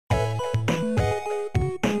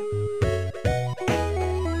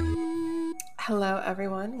Hello,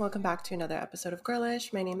 everyone. Welcome back to another episode of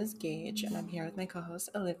Girlish. My name is Gage, and I'm here with my co host,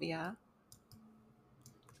 Olivia.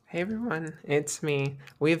 Hey everyone, it's me.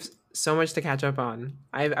 We have so much to catch up on.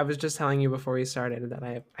 I was just telling you before we started that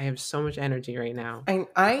I have so much energy right now, I and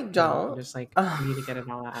I don't. just like Uh, need to get it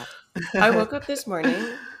all out. I woke up this morning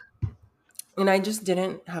and I just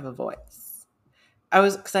didn't have a voice.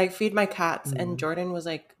 Because I feed my cats, and Mm. Jordan was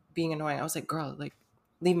like being annoying. I was like, girl, like,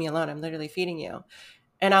 leave me alone. I'm literally feeding you.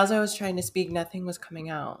 And as I was trying to speak, nothing was coming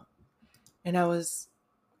out. And I was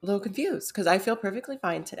a little confused because I feel perfectly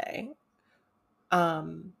fine today.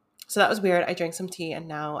 Um, so that was weird. I drank some tea and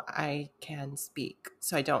now I can speak.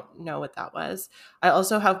 So I don't know what that was. I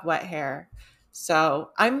also have wet hair.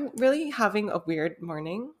 So I'm really having a weird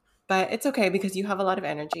morning, but it's okay because you have a lot of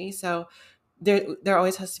energy. So there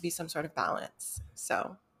always has to be some sort of balance.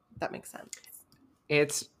 So that makes sense.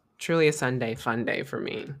 It's truly a Sunday fun day for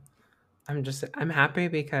me. I'm happy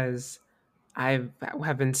because I've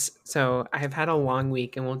have been so I have had a long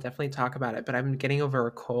week and we'll definitely talk about it, but I'm getting over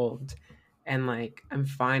a cold and like I'm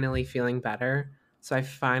finally feeling better. So I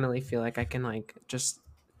finally feel like I can like just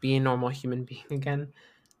be a normal human being again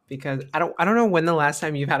because I don't know when the last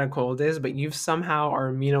time you've had a cold is, but you've somehow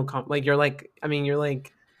are like you're like I mean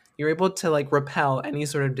you're able to like repel any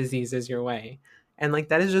sort of diseases your way. And like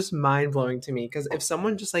that is just mind blowing to me because if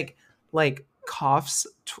someone just like coughs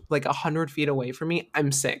like 100 feet away from me,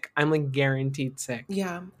 I'm sick. I'm like guaranteed sick.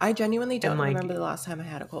 Yeah, I genuinely And don't remember like the last time I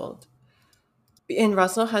had a cold. And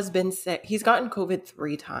Russell has been sick. He's gotten COVID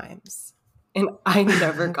 3 times, and I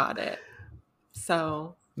never got it.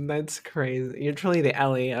 So that's crazy. You're truly the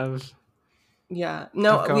Ellie yeah. of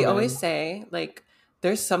No, we always COVID. say like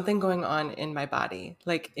there's something going on in my body,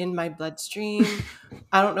 like in my bloodstream.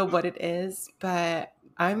 I don't know what it is, but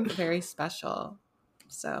I'm very special.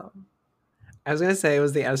 So, I was gonna say it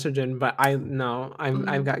was the estrogen, but I no, I've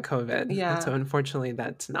mm, got COVID, and so yeah, unfortunately,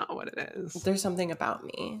 that's not what it is. there's something about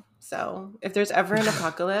me. So, if there's ever an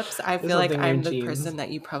apocalypse, I There's feel like something in your I'm the genes. person that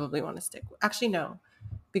you probably want to stick with. Actually, no,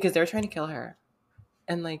 because they're trying to kill her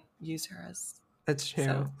and like use her as. That's true.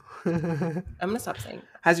 So, I'm going to stop saying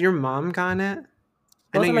that. Has your mom gotten it?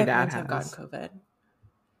 I know Both of your my dad parents have gotten has. COVID.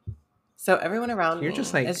 So everyone around You're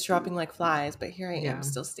just me like, is dropping like flies, but here I am yeah.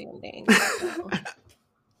 still standing. So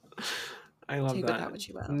I love take with that. that what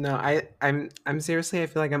you will. No, I'm seriously, I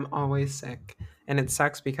feel like I'm always sick. And it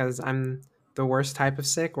sucks because I'm the worst type of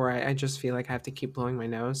sick where I just feel like I have to keep blowing my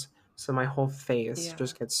nose. So my whole face Yeah.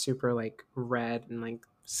 just gets super like red and like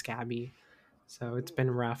scabby. So it's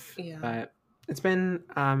been rough, Yeah. but it's been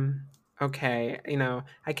okay. You know,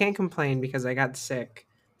 I can't complain because I got sick.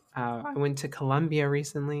 I went to Colombia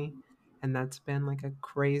recently, and that's been like a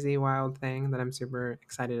crazy wild thing that I'm super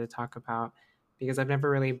excited to talk about because I've never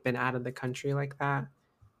really been out of the country like that.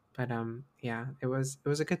 But yeah, it was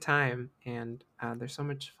a good time, and there's so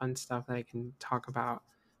much fun stuff that I can talk about.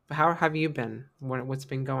 But how have you been? What's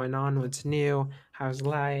been going on? What's new? How's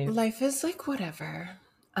life? Life is like whatever.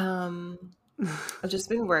 Um I've just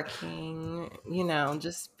been working,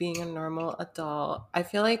 just being a normal adult. I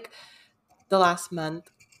feel like the last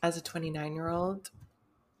month as a 29-year-old,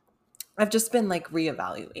 I've just been like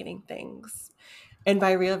reevaluating things. And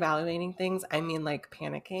by reevaluating things, I mean like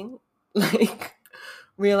panicking, like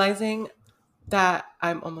realizing that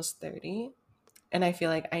I'm almost 30 and I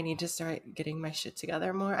feel like I need to start getting my shit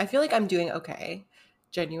together more. I feel like I'm doing okay,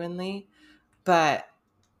 genuinely, but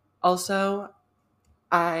also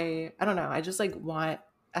I don't know, I just like want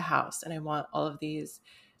a house and I want all of these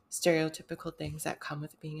stereotypical things that come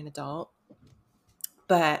with being an adult.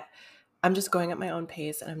 But I'm just going at my own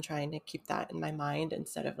pace and I'm trying to keep that in my mind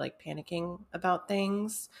instead of like panicking about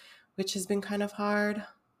things, which has been kind of hard.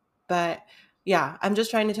 But yeah, I'm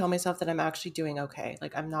just trying to tell myself that I'm actually doing okay.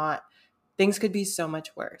 Like I'm not, things could be so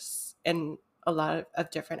much worse in a lot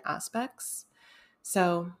of different aspects.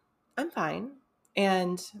 So I'm fine.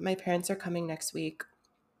 And my parents are coming next week.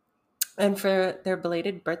 And for their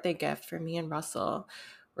belated birthday gift for me and Russell,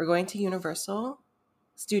 we're going to Universal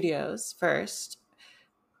Studios first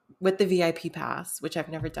with the VIP pass, which I've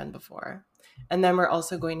never done before. And then we're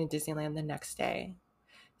also going to Disneyland the next day.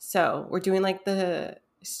 So we're doing like the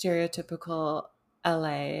stereotypical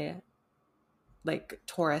LA like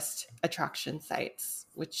tourist attraction sites,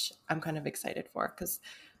 which I'm kind of excited for because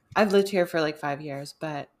I've lived here for like 5 years,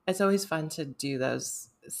 but it's always fun to do those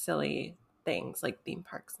silly things like theme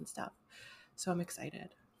parks and stuff. So I'm excited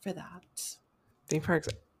for that. Theme parks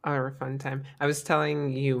are a fun time. I was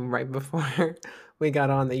telling you right before we got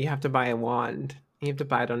on that you have to buy a wand. You have to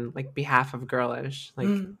buy it on like behalf of girlish. Like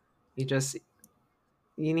Mm. you just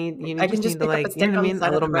you I can just just need to pick up a like you know stick what I on the mean? A side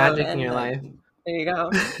of little the road magic in and your like life. there you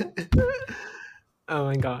go. Oh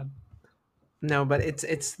my god. No, but it's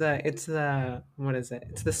the what is it?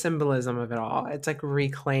 It's the symbolism of it all. It's like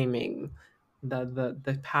reclaiming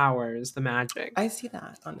the powers, the magic. I see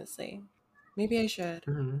that, honestly. Maybe I should.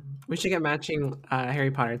 We should get matching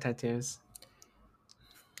Harry Potter tattoos.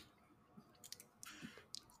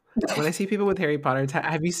 When I see people with Harry Potter,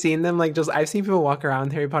 have you seen them? Like, just I've seen people walk around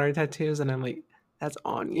with Harry Potter tattoos, and I'm like, that's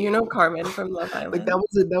on You know you. Carmen from Love Like that Island?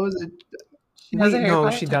 was a She has a wait, Harry no,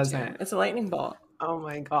 Potter she tattoo. doesn't. It's a lightning bolt. Oh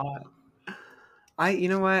my god. You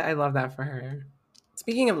know what? I love that for her.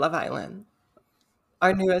 Speaking of Love Island,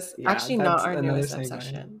 our newest, Yeah, actually not that's our another newest segue.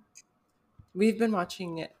 obsession. We've been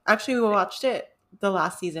watching it. Actually, we watched it the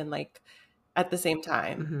last season, like at the same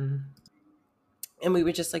time. Hmm. And we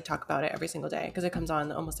would just like talk about it every single day because it comes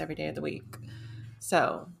on almost every day of the week.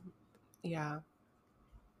 So, yeah.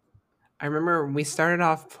 I remember we started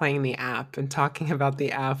off playing the app and talking about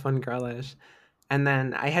the app on Girlish. And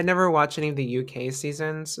then I had never watched any of the UK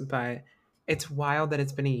seasons, but it's wild that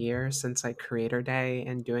it's been a year since like Creator Day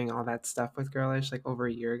and doing all that stuff with Girlish, like over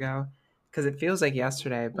a year ago. Because it feels like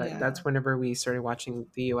yesterday, but Yeah. that's whenever we started watching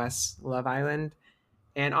the US Love Island.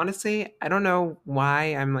 And honestly, I don't know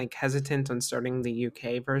why I'm like hesitant on starting the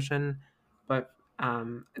UK version, but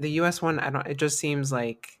the US one, I don't. It just seems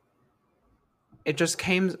like it just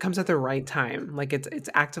came comes at the right time. Like it's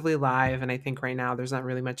actively live, and I think right now there's not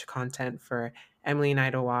really much content for Emily and I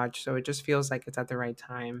to watch, so it just feels like it's at the right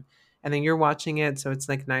time. And then you're watching it, so it's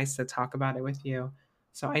like nice to talk about it with you.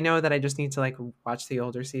 So I know that I just need to like watch the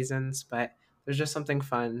older seasons, but there's just something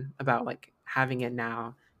fun about like having it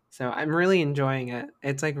now. So I'm really enjoying it.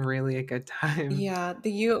 It's like really a good time. Yeah.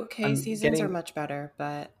 The UK I'm seasons are getting much better,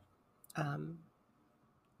 but um,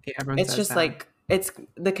 yeah, everyone it's says just that. like, it's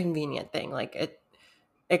the convenient thing. Like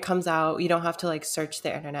it comes out, you don't have to like search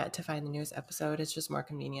the internet to find the newest episode. It's just more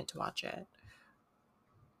convenient to watch it.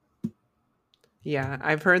 Yeah,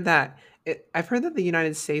 I've heard that the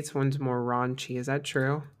United States one's more raunchy. Is that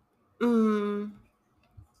true? Mm,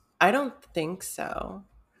 I don't think so.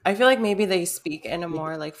 I feel like maybe they speak in a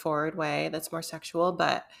more like forward way that's more sexual,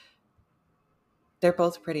 but they're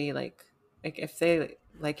both pretty like if they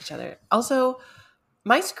like each other. Also,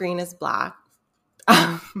 my screen is black.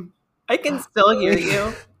 I can still hear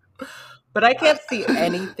you, but I can't see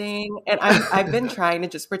anything. And I've been trying to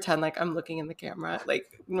just pretend like I'm looking in the camera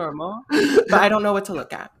like normal, but I don't know what to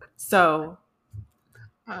look at. So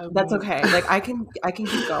that's um, okay. Like I can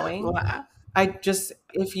keep going. well, I just,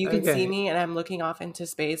 if you can see okay. me and I'm looking off into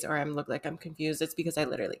space or I'm look like I'm confused, it's because I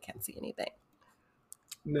literally can't see anything.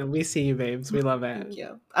 No, we see you, babes. We love it. Thank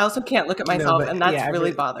you. I also can't look at No, myself, but and yeah, that's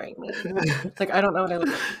really bothering me. Like I don't know what I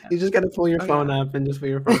look like in the you camera. just got to pull your Oh phone yeah. up and just put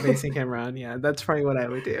your phone facing camera on. Yeah, that's probably what I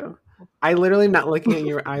would do. I literally am not looking at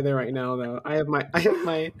you either right now, though. I have my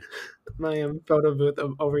photo booth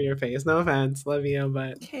over your face. No offense, love you,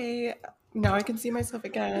 but Okay. Now I can see myself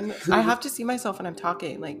again. I have to see myself when I'm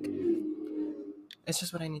talking. Like it's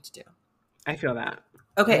just what I need to do. I feel that.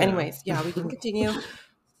 Okay. I know. Anyways, yeah, we can continue.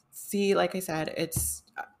 See, like I said, it's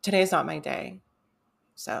today's not my day,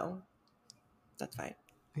 so that's fine.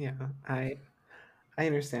 Yeah, I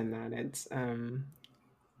understand that. It's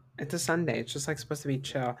a Sunday. It's just like supposed to be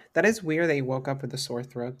chill. That is weird that you woke up with a sore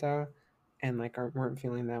throat though, and like weren't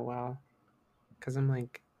feeling that well. Because I'm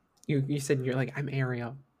like, you said you're like I'm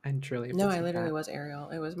Ariel, and truly it No, feels I like literally that. was Ariel.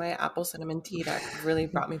 It was my apple cinnamon tea that really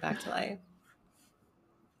brought me back to life.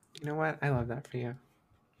 You know what? I love that for you.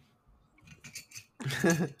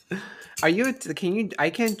 Are you? Can you? I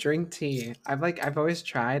can't drink tea. I've always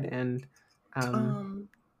tried, um, Um,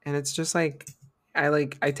 and it's just like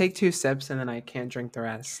I take two sips and then I can't drink the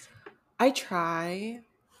rest. I try.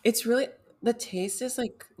 It's really, the taste is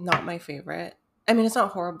like not my favorite. I mean, it's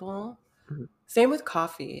not horrible. Mhm, Same with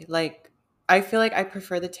coffee. Like I feel like I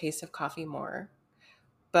prefer the taste of coffee more,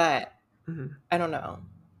 but mhm. I don't know.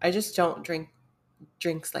 I just don't drink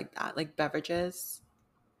drinks like that, like beverages.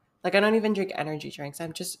 Like I don't even drink energy drinks.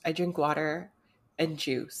 I drink water and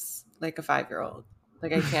juice like a 5-year-old.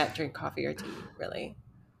 Like I can't drink coffee or tea, really.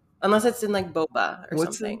 Unless it's in like boba or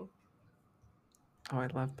What's the? something. Oh, I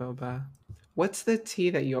love boba. What's the tea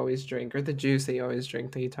that you always drink, or the juice that you always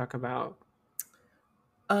drink that you talk about?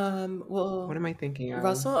 What Well, am I thinking of?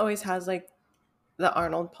 Russell always has like the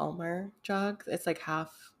Arnold Palmer jug. It's like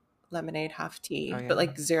half lemonade, half Oh tea, but yeah.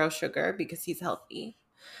 like zero sugar because he's healthy.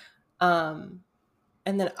 Um,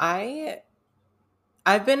 and then I've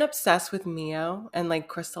been obsessed with Mio and like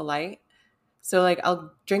Crystal Light. So like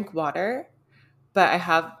I'll drink water, but I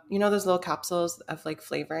have, those little capsules of like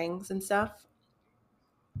flavorings and stuff.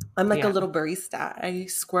 I'm like a Yeah. little barista. I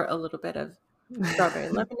squirt a little bit of strawberry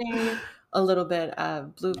lemonade, a little bit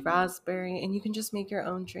of blue raspberry, and you can just make your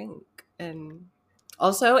own drink. And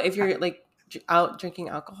also, if I, you're like out drinking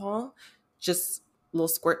alcohol, just a little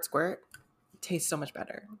squirt, squirt, tastes so much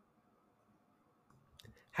better.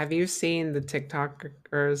 Have you seen the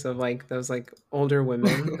TikTokers of like those like older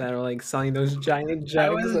women that are like selling those giant I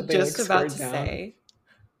jugs was that they like just about squirt to down? say,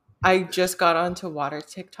 I just got onto water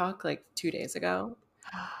TikTok like 2 days ago,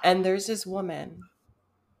 and there's this woman,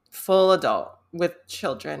 full adult with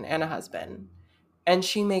children and a husband, and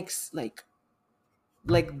she makes like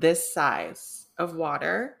this size of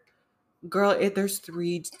water. Girl, there's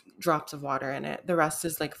 3 drops of water in it. The rest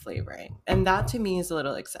is like flavoring, and that to me is a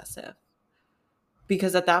little excessive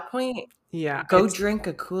because at that point, Yeah, go drink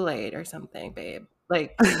a Kool-Aid or something, babe.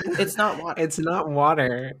 Like it's not water. it's not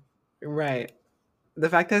water. Right. The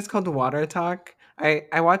fact that it's called Water Talk,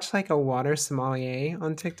 I watched like a water sommelier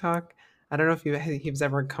on TikTok. I don't know if he's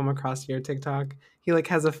ever come across your TikTok. He like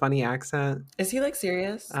has a funny accent, Is he like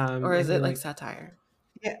serious or is and he it like like satire?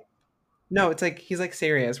 yeah. No, it's like he's like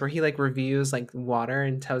serious where he like reviews like water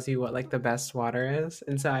and tells you what like the best water is.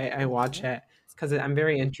 And so I watch Okay. it because I'm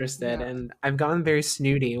very interested Yeah. and I've gotten very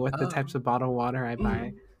snooty with the Oh. types of bottled water I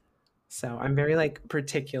buy. Mm. So I'm very like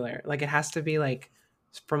particular. Like it has to be like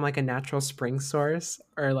from like a natural spring source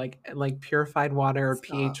or like purified water or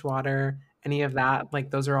pH Stop. water, any of that. Like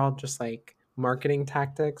those are all just like marketing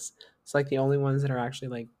tactics. It's like the only ones that are actually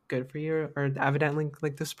like good for you are evidently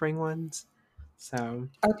like the spring ones. So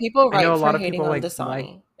Are people I know right a for lot of hating people on like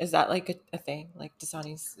Dasani? Is that like a thing? Like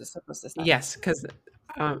Dasani's supposed to suck? yes,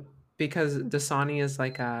 because Dasani is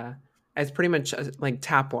like a it's pretty much like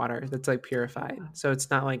tap water that's like purified. So it's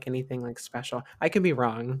not like anything like special. I could be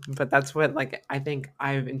wrong, but that's what like I think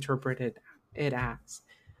I've interpreted it as.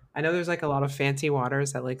 I know there's like a lot of fancy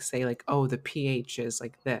waters that like say like oh the pH is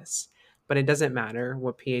like this, but it doesn't matter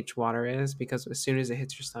what pH water is because as soon as it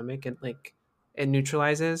hits your stomach it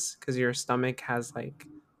neutralizes because your stomach has like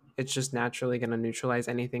it's just naturally going to neutralize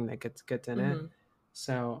anything that gets in it. Hmm.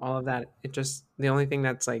 So all of that, it just the only thing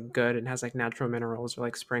that's like good and has like natural minerals or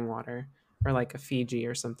like spring water or like a Fiji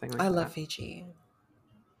or something I like love that. Fiji.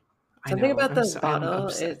 I Something know. about the I'm bottle,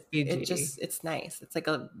 upset. it Fiji. just it's nice. It's like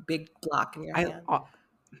a big block in your I hand.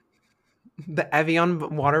 the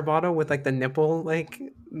Evian water bottle with like the nipple like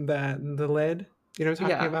the lid. You know what I'm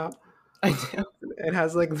talking Yeah, about? I do. It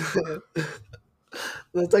has like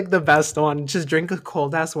that's like the best one. Just drink a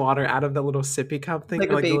cold ass water out of the little sippy cup thing Like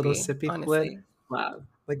or a like the little baby, sippy lid. honestly. Wow.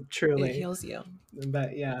 Like It truly. heals you.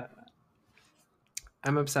 But yeah,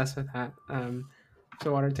 I'm obsessed with that.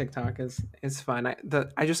 So water TikTok is fun.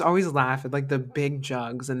 I just always laugh at like the big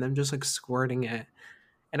jugs and them just like squirting it.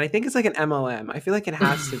 And I think it's like an MLM. I feel like it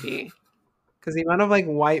has to be because the amount of like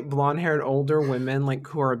white blonde haired older women like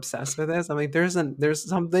who are obsessed with this. I'm like, there's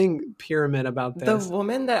something pyramid about The this.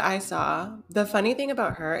 woman that I saw, the funny thing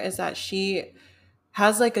about her is that she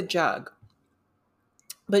has like a jug,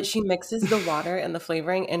 but she mixes the water and the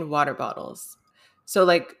flavoring in water bottles. So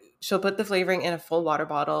like she'll put the flavoring in a full water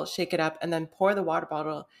bottle, shake it up, and then pour the water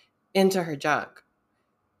bottle into her jug.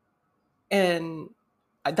 And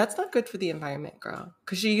that's not good for the environment, girl.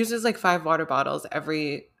 Because she uses like 5 water bottles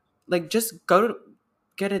every, like just go to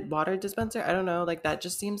get a water dispenser. I don't know. Like that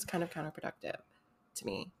just seems kind of counterproductive to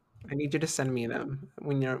me. I need you to send me them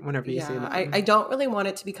whenever you see Yeah, I them. don't really want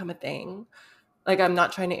it to become a thing. Like I'm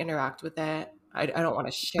not trying to interact with it. I don't want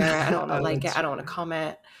to share it. I don't want to Oh, like it. that's I don't want to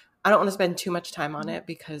comment. I don't want to spend too much time on it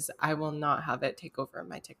because I will not have it take over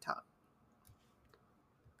my TikTok.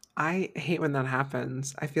 I hate when that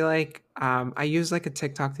happens. I feel like I used like a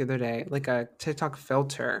TikTok the other day, like a TikTok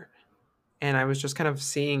filter, and I was just kind of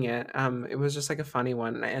seeing it. It was just like a funny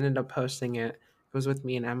one. And I ended up posting it. It was with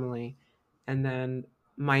me and Emily, and then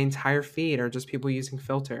my entire feed are just people using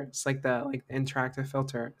filters, like the interactive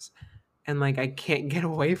filters, and like I can't get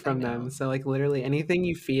away I from them. know. So like literally anything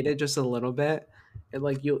you feed it just a little bit, it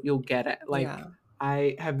like you'll get it. Like Yeah.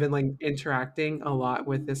 I have been like interacting a lot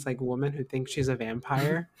with this like woman who thinks she's a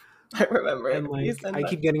vampire I remember and you like said I that.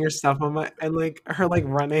 keep getting her stuff on my and like her like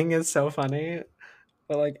running is so funny.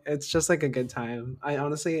 But like it's just like a good time. I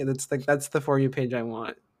honestly it's like that's the For You page I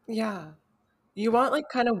want. Yeah. You want like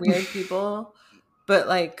kind of weird people, but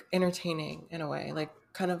like entertaining in a way. Like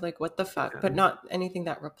kind of like what the fuck, Yeah. but not anything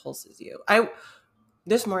that repulses you. I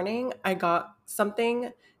This morning I got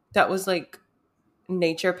something that was like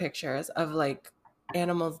nature pictures of like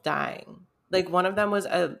animals dying. Like one of them was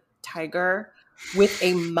a tiger with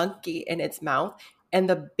a monkey in its mouth, and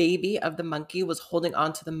the baby of the monkey was holding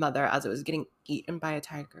on to the mother as it was getting eaten by a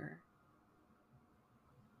tiger.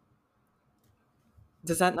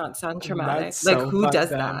 Does that not sound That's traumatic? Like so who fucked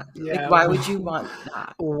does up. that? Like Yeah. why would you want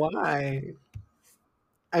that? Why?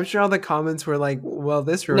 I'm sure all the comments were like, "Well,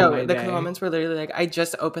 this ruined No, my the day." comments were literally like, I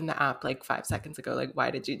just opened the app like 5 seconds ago. Like,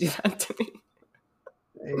 why did you do that to me?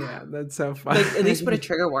 Yeah, that's so Like, at least put a funny.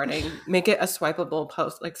 trigger warning. Make it a swipeable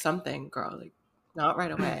post, like something, girl. Like, not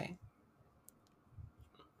right away.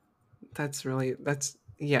 That's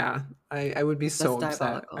yeah. I would be That's so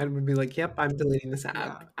upset. I diabolical. would be like, "Yep, I'm deleting this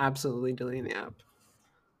app. Yeah. Absolutely deleting the app."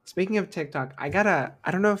 Speaking of TikTok, I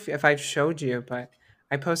don't know if I've showed you, but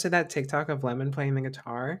I posted that TikTok of Lemon playing the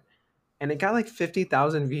guitar, and it got like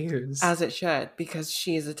 50,000 views. As it should, because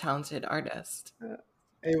she is a talented artist. Uh,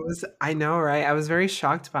 It was I know, right? I was very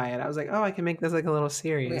shocked by it. I was like, "Oh, I can make this like a little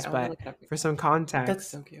Wait, series," I want to but look it up for again. some That's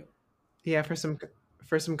context, so cute. yeah, for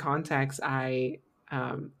some context, I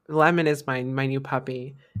Lemon is my new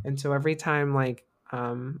puppy, and so every time like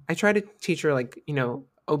I try to teach her like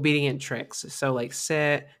obedient tricks. So like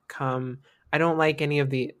sit, come. I don't like any of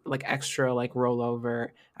the like extra like rollover.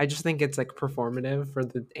 I just think it's like performative for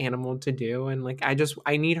the animal to do, and like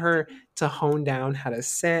I need her to hone down how to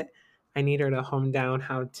sit. I need her to hone down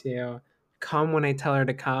how to come when I tell her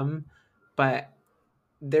to come, but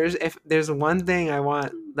if there's one thing I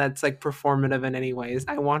want that's like performative in any ways,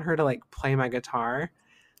 I want her to like play my guitar.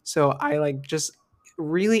 So I like just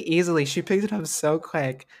really easily she picked it up so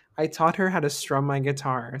quick. I taught her how to strum my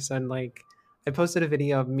guitar. So like I posted a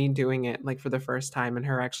video of me doing it like for the first time and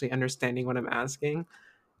her actually understanding what I'm asking.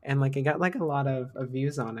 And like it got like a lot of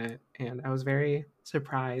views on it. And I was very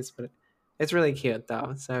surprised, but it's really cute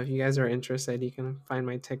though. So if you guys are interested, you can find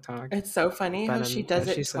my TikTok. It's so funny But how she yeah, does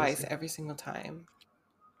it she's so twice sweet. every single time.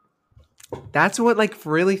 That's what like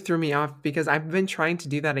really threw me off because I've been trying to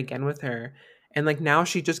do that again with her. And like now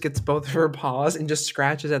she just gets both of her paws and just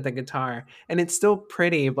scratches at the guitar. And it's still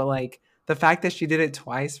pretty, but like the fact that she did it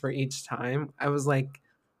twice for each time, I was like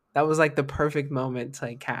that was like the perfect moment to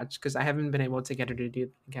like catch because I haven't been able to get her to do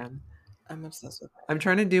that again. I'm obsessed with I'm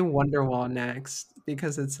trying to do Wonderwall next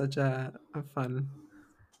because it's such a fun.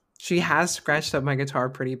 She has scratched up my guitar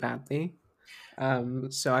pretty badly.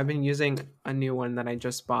 So I've been using a new one that I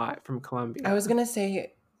just bought from I was Colombia. gonna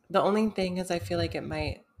say the only thing is I feel like it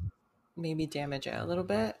might maybe damage it a little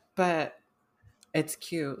bit, but it's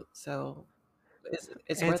cute, so it's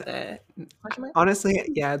It's worth it. Question mark? honestly,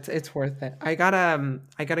 yeah, it's worth it. I got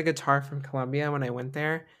a guitar from Colombia when I went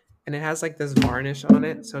there, and it has like this varnish on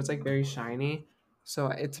it, so it's like very shiny. So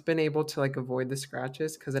it's been able to like avoid the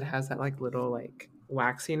scratches because it has that like little like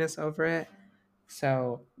waxiness over it.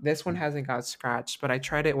 So this one hasn't got scratched, but I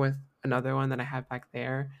tried it with another one that I had back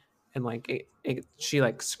there, and like she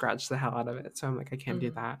like scratched the hell out of it. So I'm like, I can't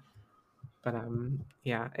do Mm, that. But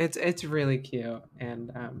yeah, it's really cute,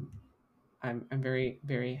 and I'm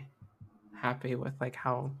very happy with like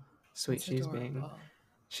how sweet it's she's being. adorable.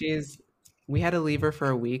 She's we had to leave her for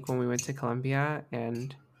a week when we went to Colombia,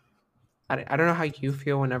 and I don't know how you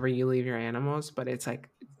feel whenever you leave your animals, but it's like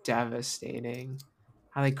devastating.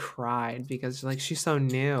 I like cried because like she's so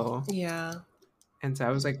new, Yeah, and so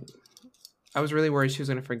I was really worried she was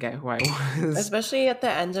gonna forget who I was. especially at the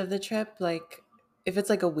end of the trip. Like, if it's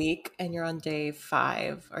like a week and you're on day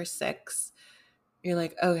 5 or 6, you're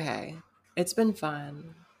like, okay, it's been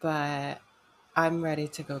fun, but I'm ready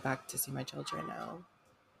to go back to see my children now.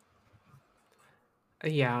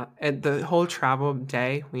 Yeah, and the whole travel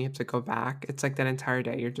day when you have to go back, it's like that entire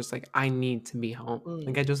day. You're just like, I need to be home.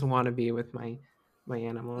 Like I Mm, just want to be with my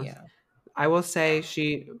animals. yeah. I will say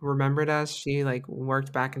she remembered us. She like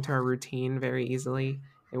worked back into her routine very easily.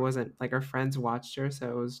 It wasn't like our friends watched her, so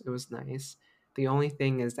it was nice. The only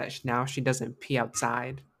thing is that now she doesn't pee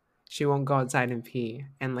outside. She won't go outside and pee.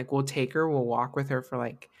 And like we'll take her, we'll walk with her for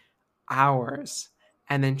like hours,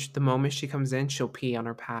 and then the moment she comes in, she'll pee on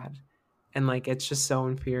her pad, and like it's just so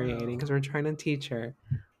infuriating because Oh, we're trying to teach her.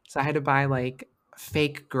 So I had to buy like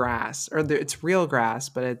fake grass, or it's real grass,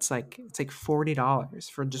 but it's like $40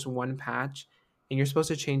 for just one patch, and you're supposed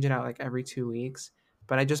to change it out like every 2 weeks.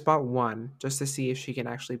 But I just bought one just to see if she can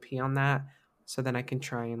actually pee on that, so then I can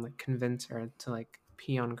try and like convince her to like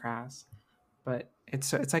pee on grass. But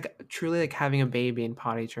it's like truly like having a baby in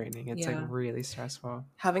potty training. It's like yeah. really stressful.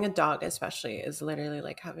 Having a dog, especially, is literally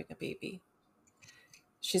like having a baby.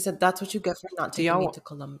 She said, that's what you get for not Do taking me to y'all?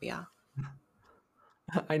 Colombia.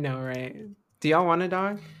 I know, right? Do y'all want a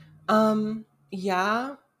dog?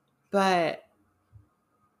 Yeah, but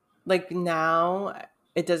like now,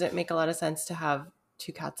 it doesn't make a lot of sense to have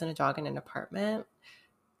two cats and a dog in an apartment.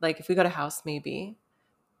 Like if we got a house, maybe,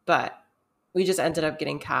 but we just ended up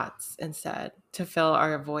getting cats instead to fill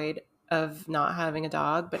our void of not having a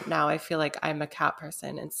dog. But now I feel like I'm a cat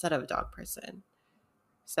person instead of a dog person.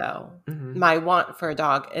 So Hmm. my want for a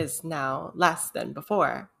dog is now less than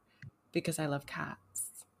before because I love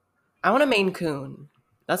cats. I want a Maine Coon.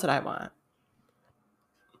 That's what I want.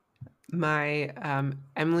 My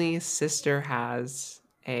Emily's sister has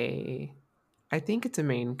a, I think it's a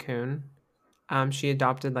Maine Coon. She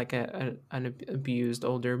adopted like abused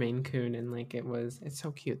older Maine Coon, and like it's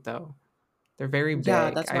so cute though. They're very Yeah,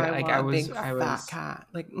 big. that's why I want a big I fat was, cat.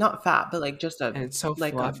 Like not fat, but like just and it's so a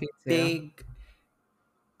fluffy too. big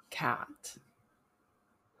cat.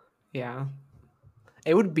 Yeah,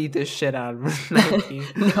 it would beat the shit out of Nike.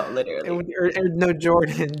 No, It literally. would, or no,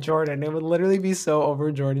 Jordan. It would literally be so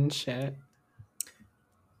over Jordan shit.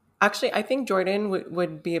 Actually, I think Jordan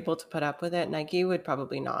would be able to put up with it. Nike would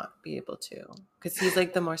probably not be able to because he's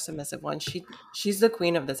like the more submissive one. She's the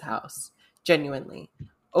queen of this house, genuinely, Okay.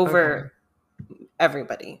 over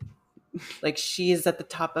everybody. Like she is at the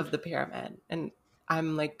top of the pyramid, and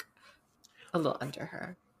I'm like a little under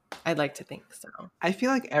her. I'd like to think so. I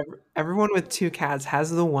feel like everyone with two cats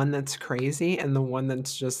has the one that's crazy and the one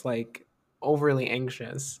that's just like overly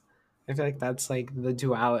anxious. I feel like that's like the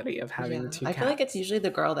duality of having Yeah, two I feel like it's cats. usually the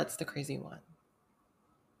girl that's the crazy one.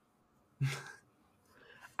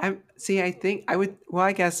 I see. I think I would. Well,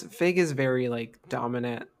 I guess Fig is very like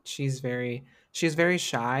dominant. She's very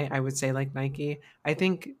shy. I would say like Nike. I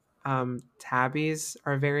think Tabbies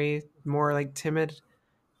are very more like timid,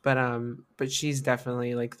 but she's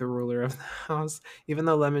definitely like the ruler of the house. Even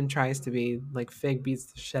though Lemon tries to be, like Fig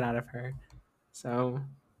beats the shit out of her. So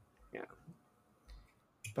yeah.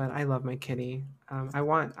 But I love my kitty. I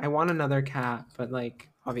want another cat, but like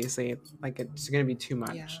obviously like it's gonna be too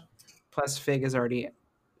Yeah, much. Plus Fig is already,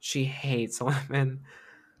 she hates Lemon.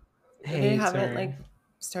 they Hates haven't her. like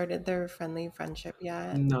started their friendly friendship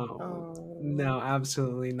yet. No. Oh, No,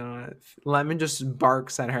 absolutely not. Lemon just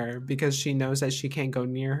barks at her because she knows that she can't go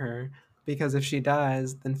near her. Because if she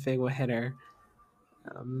does, then Fig will hit her.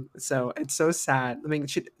 So it's so sad. I mean,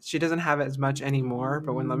 she doesn't have it as much anymore,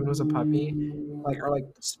 but when Lemon was a puppy, like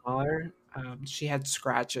smaller, she had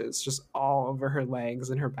scratches just all over her legs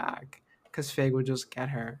and her back because Fig would just get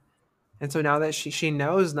her. And so now that she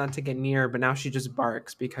knows not to get near, but now she just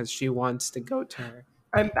barks because she wants to go to her.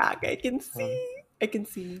 I'm back. I can Um, see. I can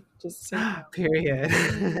see. Just so you know. period.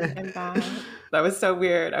 I'm back. That was so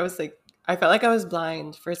weird. I was like, I felt like I was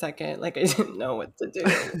blind for a second. Like I didn't know what to do.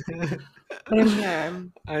 But I'm here.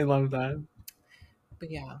 I love that.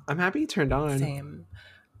 But yeah, I'm happy you turned on. same.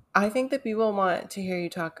 I think that people want to hear you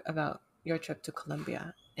talk about your trip to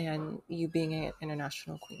Colombia and you being an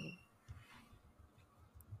international queen.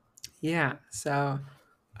 Yeah. So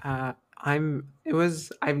I'm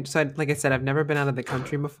so like I said, I've never been out of the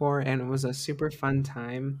country before, and it was a super fun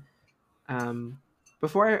time. Um,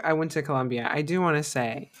 before I went to Colombia, I do want to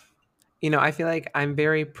say, I feel like I'm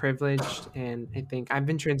very privileged, and I think I've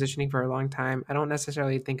been transitioning for a long time. I don't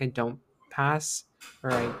necessarily think I don't pass,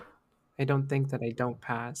 or I don't think that I don't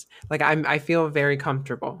pass. Like I feel very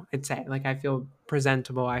comfortable. I'd say like I feel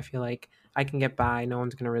presentable. I feel like I can get by. No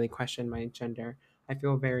one's gonna really question my gender. I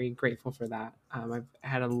feel very grateful for that. I've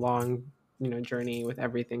had a long, journey with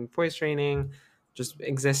everything, voice training, just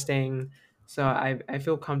existing. So I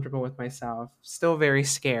feel comfortable with myself. Still very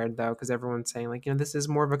scared though, because everyone's saying like, this is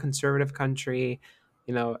more of a conservative country.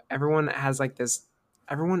 Everyone has like this.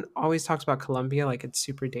 Everyone always talks about Colombia like it's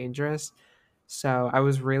super dangerous, so I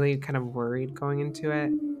was really kind of worried going into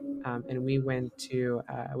it, and we went to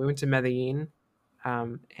Medellin,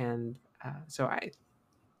 and so I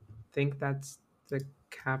think that's the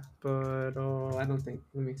capital. I don't think.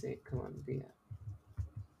 Let me see, Colombia.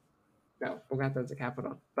 No, Bogota's the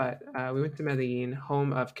capital. But we went to Medellin,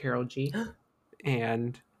 home of Carol G,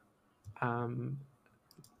 and um,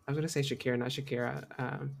 I was gonna say Shakira, not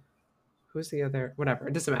Shakira. Who's the other? Whatever,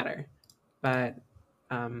 it doesn't matter. But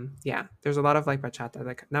yeah, there's a lot of like bachata,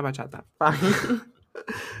 like not bachata. Fuck.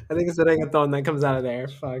 I think it's the reggaeton that comes out of there.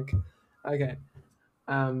 Fuck. Okay.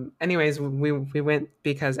 Anyways, we went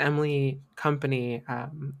because Emily Company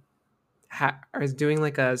is doing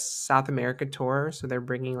like a South America tour, so they're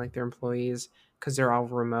bringing like their employees, because they're all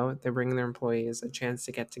remote. They're bringing their employees a chance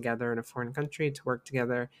to get together in a foreign country to work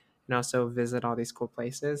together and also visit all these cool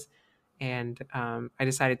places. And I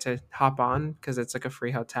decided to hop on because it's like a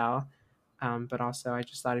free hotel, but also I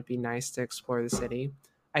just thought it'd be nice to explore the city.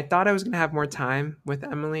 I thought I was gonna have more time with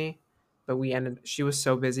Emily, but she was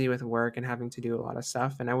so busy with work and having to do a lot of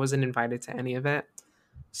stuff, and I wasn't invited to any of it.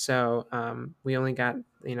 So we only got,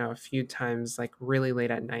 a few times like really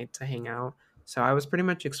late at night to hang out. So I was pretty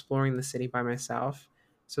much exploring the city by myself.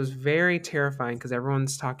 So it was very terrifying because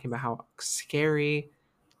everyone's talking about how scary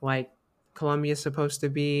like Colombia is supposed to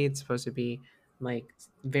be. It's supposed to be like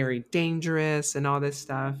very dangerous and all this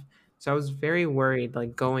stuff. So I was very worried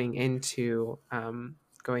like going into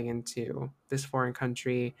this foreign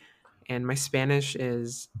country, and my Spanish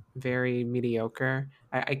is very mediocre.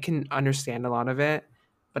 I can understand a lot of it,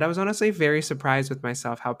 but I was honestly very surprised with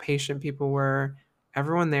myself how patient people were.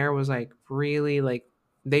 Everyone there was like really like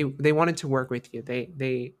they wanted to work with you.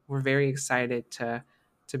 They were very excited to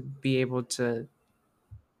be able to.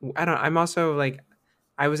 I don't. I'm also like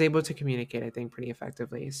I was able to communicate, I think, pretty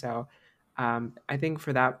effectively. So I think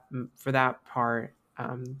for that part,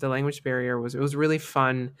 the language barrier was it was really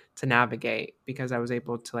fun to navigate because I was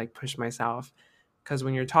able to like push myself. Because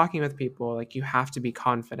when you're talking with people, like you have to be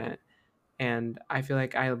confident, and I feel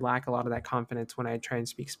like I lack a lot of that confidence when I try and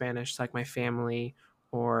speak Spanish to like my family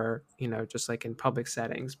or just like in public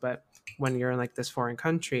settings. But when you're in like this foreign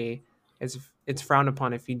country, it's frowned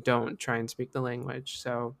upon if you don't try and speak the language.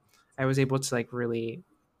 So I was able to like really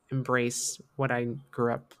embrace what I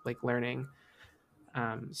grew up like learning.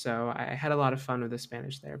 So I had a lot of fun with the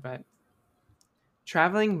Spanish there. But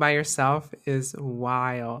traveling by yourself is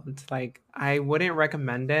wild. Like I wouldn't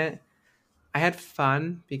recommend it. I had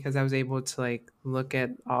fun because I was able to like look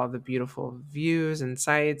at all the beautiful views and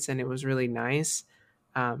sights, and it was really nice.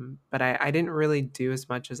 But I didn't really do as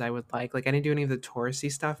much as I would like. Like I didn't do any of the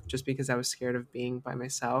touristy stuff just because I was scared of being by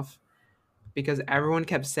myself because everyone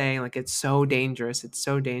kept saying like it's so dangerous.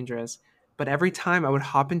 But every time I would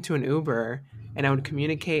hop into an Uber and I would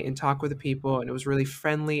communicate and talk with the people and it was really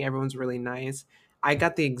friendly, everyone's really nice. I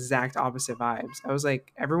got the exact opposite vibes. I was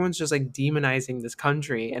like everyone's just like demonizing this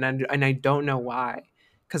country and I don't know why.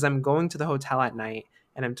 Cuz I'm going to the hotel at night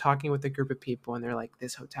and I'm talking with a group of people and they're like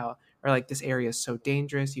this hotel or like this area is so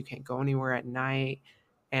dangerous, you can't go anywhere at night.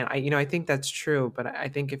 And I think that's true, but I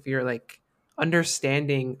think if you're like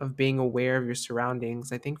understanding of being aware of your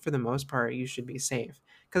surroundings, I think for the most part you should be safe.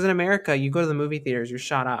 Because in America, you go to the movie theaters, you're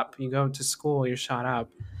shot up. You go to school, you're shot up.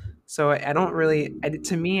 So I don't really.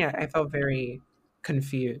 To me, I felt very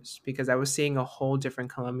confused because I was seeing a whole different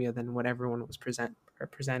Colombia than what everyone was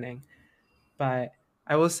presenting. But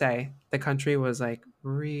I will say the country was like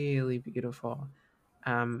really beautiful.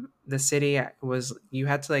 The city was you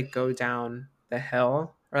had to like go down the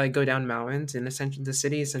hill or like go down mountains, and essentially the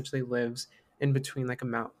city essentially lives in between like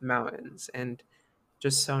a mountains, and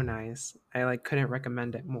just so nice. I like couldn't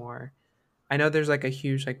recommend it more. I know there's like a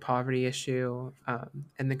huge like poverty issue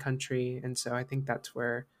in the country, and so I think that's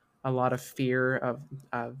where a lot of fear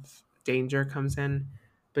of danger comes in.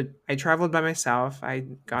 But I traveled by myself. I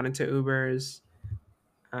got into Ubers.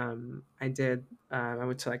 I did. I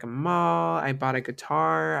went to like a mall. I bought a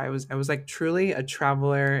guitar. I was like truly a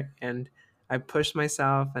traveler, and I pushed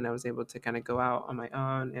myself, and I was able to kind of go out on my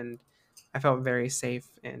own, and I felt very safe,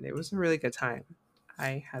 and it was a really good time.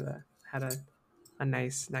 I had a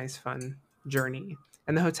nice fun journey,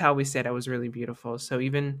 and the hotel we stayed at was really beautiful. So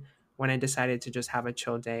even when I decided to just have a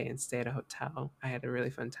chill day and stay at a hotel, I had a really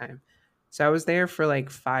fun time. So I was there for like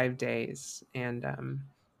 5 days, and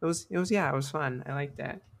it was yeah, it was fun. I liked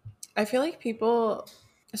it. I feel like people,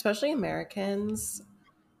 especially Americans,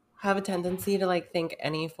 have a tendency to like think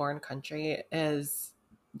any foreign country is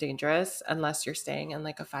dangerous unless you're staying in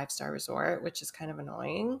like a five-star resort, which is kind of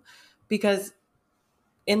annoying because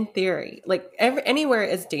in theory, like anywhere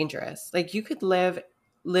is dangerous. Like you could live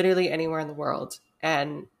literally anywhere in the world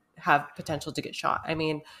and have potential to get shot. I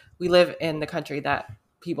mean, we live in the country that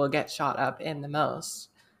people get shot up in the most.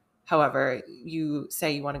 However, you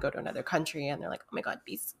say you want to go to another country and they're like, "Oh my god,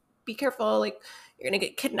 be careful, like you're going to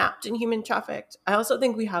get kidnapped and human trafficked." I also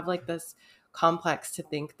think we have like this complex to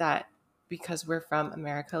think that because we're from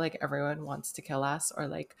America, like everyone wants to kill us or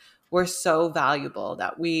like we're so valuable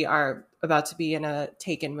that we are about to be in a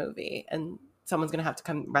Taken movie and someone's going to have to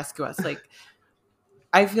come rescue us. Like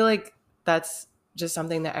I feel like that's just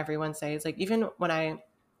something that everyone says. Like even when I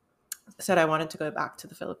said I wanted to go back to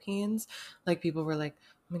the Philippines, like people were like,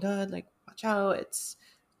 "Oh my god, like watch out. It's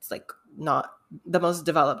like not the most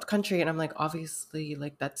developed country." And I'm like, "Obviously,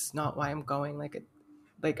 like that's not why I'm going.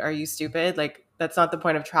 Like are you stupid? Like that's not the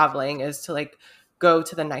point of traveling is to like go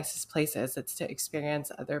to the nicest places. It's to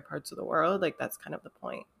experience other parts of the world. Like that's kind of the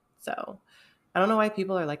point." So, I don't know why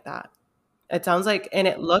people are like that. It sounds like and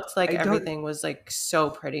it looked like I don't. everything was like so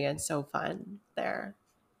pretty and so fun there.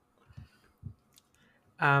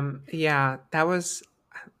 Yeah, that was.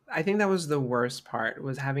 I think that was the worst part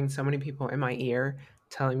was having so many people in my ear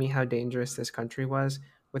telling me how dangerous this country was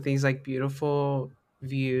with these like beautiful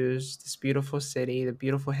views, this beautiful city, the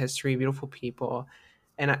beautiful history, beautiful people.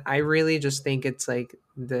 And I really just think it's like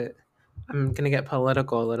I'm gonna get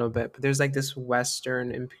political a little bit, but there's like this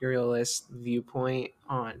Western imperialist viewpoint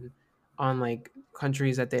on like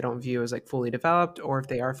countries that they don't view as like fully developed, or if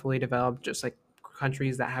they are fully developed, just like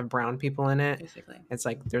countries that have brown people in it. Basically. It's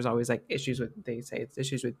like there's always like issues with they say it's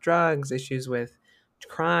issues with drugs, issues with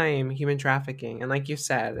crime, human trafficking. And like you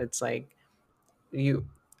said, it's like you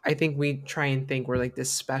I think we try and think we're like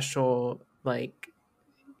this special like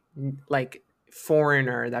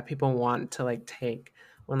foreigner that people want to like take,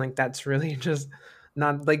 when like that's really just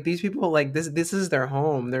not like these people, like this is their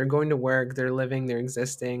home. They're going to work, they're living, they're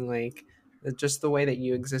existing, like it's just the way that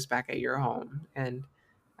you exist back at your home. And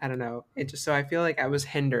I don't know, it just, so I feel like I was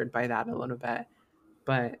hindered by that a little bit.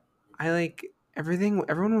 But I like everything.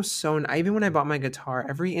 Everyone was so. Even when I bought my guitar,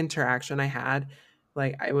 every interaction I had,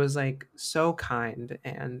 like I was like so kind,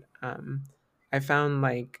 and I found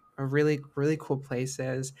like a really cool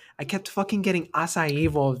places. I kept fucking getting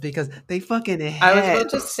acai bowls because they fucking I was hit about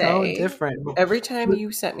to so say, different. every time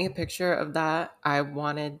you sent me a picture of that, I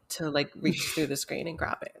wanted to like reach through the screen and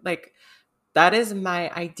grab it. Like that is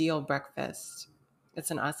my ideal breakfast.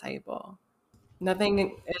 It's an acai bowl.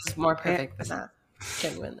 Nothing is more Eh, perfect than that.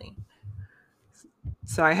 Genuinely.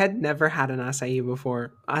 So I had never had an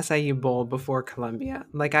acai bowl before Colombia.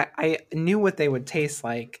 Like I knew what they would taste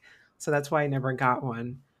like, so that's why I never got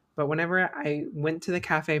one. But whenever I went to the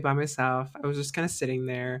cafe by myself, I was just kind of sitting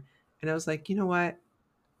there, and I was like, you know what?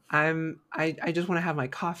 I just want to have my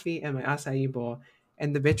coffee and my acai bowl,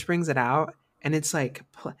 and the bitch brings it out, and it's like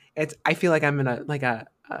it's, I feel like I'm in a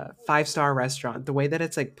 5-star restaurant. The way that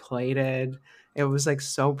it's like plated, it was like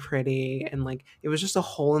so pretty, and like it was just a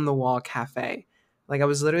hole in the wall cafe. Like I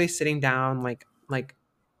was literally sitting down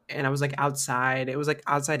and I was like outside. It was like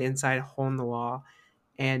outside inside, hole in the wall,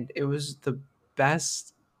 and it was the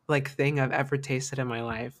best like thing I've ever tasted in my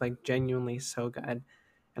life. Like genuinely so good.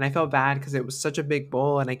 And I felt bad because it was such a big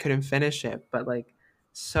bowl and I couldn't finish it, but like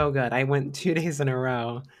so good. I went 2 days in a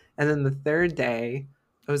row, and then the third day,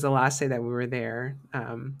 it was the last day that we were there.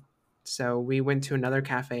 So we went to another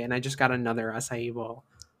cafe, and I just got another acai bowl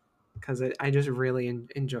because I just really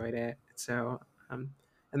enjoyed it. So,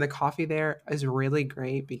 and the coffee there is really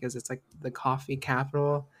great because it's like the coffee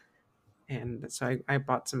capital, and so I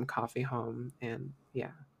bought some coffee home, and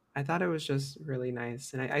yeah, I thought it was just really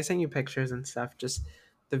nice. And I sent you pictures and stuff. Just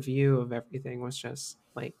the view of everything was just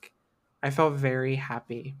like, I felt very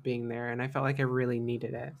happy being there, and I felt like I really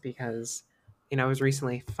needed it because, I was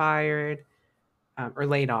recently fired, or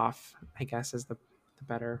laid off, I guess is the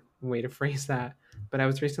better way to phrase that. But I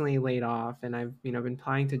was recently laid off, and I've been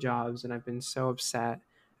applying to jobs, and I've been so upset.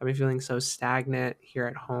 I've been feeling so stagnant here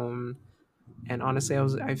at home, and honestly,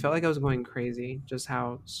 I felt like I was going crazy, just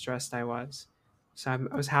how stressed I was. So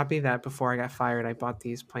I was happy that before I got fired, I bought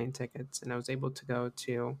these plane tickets, and I was able to go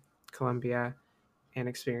to Colombia and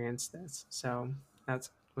experience this. So that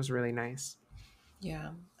was really nice.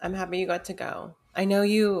 Yeah. I'm happy you got to go. I know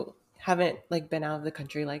you haven't like been out of the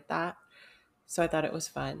country like that. So I thought it was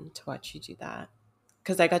fun to watch you do that.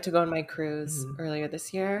 Because I got to go on my cruise Mhm. earlier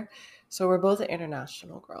this year. So we're both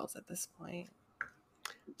international girls at this point.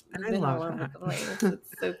 We've I been all love over that. the place.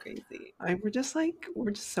 It's so crazy.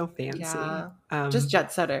 We're just so fancy. Yeah. Just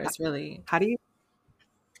jet setters, H- really. how do you?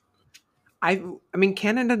 I mean,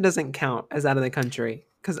 Canada doesn't count as out of the country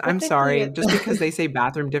because I'm Technically, sorry, just because it they say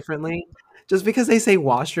bathroom differently, just because they say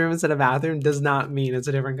washroom instead of bathroom does not mean it's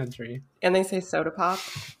a different country. and they say soda pop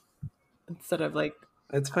instead of like,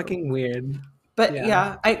 It's um, fucking weird. but Yeah.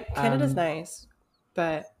 yeah, I Canada's Um, nice,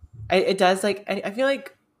 but it does like I feel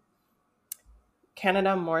like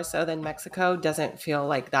Canada more so than Mexico doesn't feel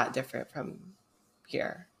like that different from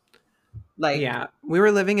here. Like, yeah, we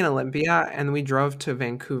were living in Olympia and we drove to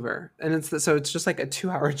Vancouver, and so it's just like a 2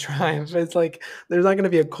 hour drive. It's like there's not going to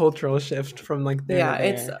be a cultural shift from like there to yeah,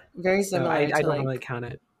 it's there, very so similar I to don't really like count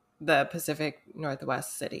it. the Pacific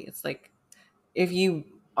Northwest city. It's like if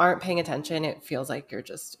you aren't paying attention, it feels like you're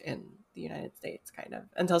just in the United States, kind of,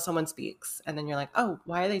 until someone speaks, and then you're like, oh,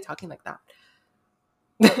 why are they talking like that?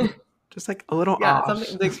 Just like a little Yeah, off.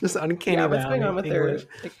 something It's like, just uncanny yeah, what's going on valley with their English.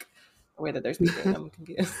 like the way that they're speaking? I'm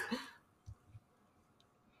confused.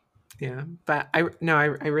 Yeah, but I no, I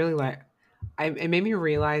really like. It made me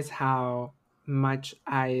realize how much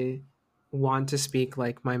I want to speak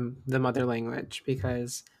like the mother language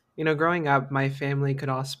because growing up, my family could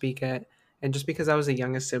all speak it, and just because I was the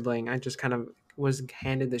youngest sibling, I just kind of was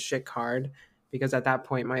handed the shit card because at that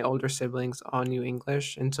point, my older siblings all knew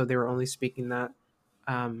English, and so they were only speaking that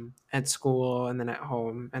at school and then at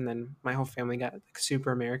home, and then my whole family got like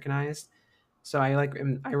super Americanized. So I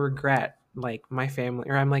regret like my family,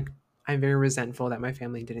 or I'm very resentful that my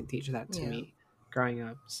family didn't teach that to Yeah, me growing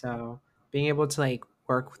up. So being able to like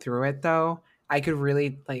work through it though, I could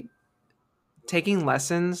really like taking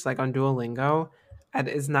lessons like on Duolingo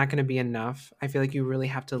is not going to be enough. I feel like you really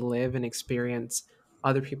have to live and experience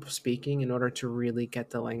other people speaking in order to really get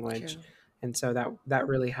the language. true. And so that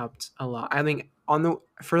really helped a lot. I think on the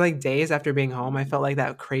for like days after being home, I felt like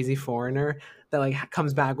that crazy foreigner that like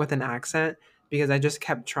comes back with an accent because I just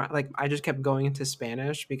kept trying, like I just kept going into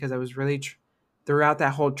Spanish because I was really throughout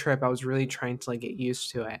that whole trip I was really trying to like get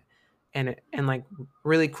used to it, and like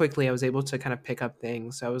really quickly I was able to kind of pick up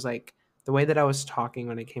things. So I was like the way that I was talking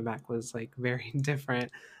when I came back was like very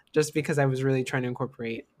different, just because I was really trying to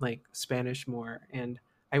incorporate like Spanish more, and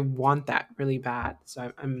I want that really bad.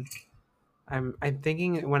 So I'm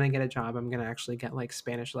thinking when I get a job, I'm gonna actually get like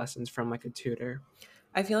Spanish lessons from like a tutor.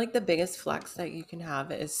 I feel like the biggest flex that you can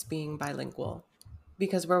have is being bilingual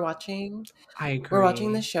because I we're watching this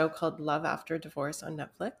agree. show called Love After Divorce on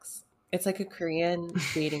Netflix. It's like a Korean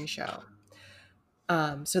dating show.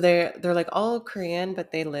 So they're like all Korean,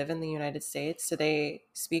 but they live in the United States, so they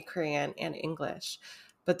speak Korean and English.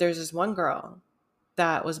 But there's this one girl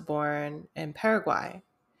that was born in Paraguay,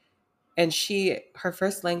 and her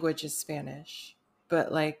first language is Spanish,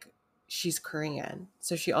 but like she's Korean,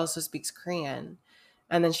 so she also speaks Korean,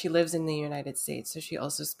 and then she lives in the United States, so she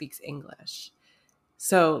also speaks English.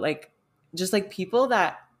 So like just like people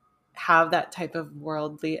that have that type of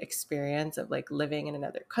worldly experience of like living in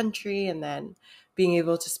another country and then being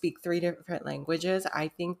able to speak three different languages, I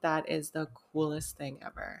think that is the coolest thing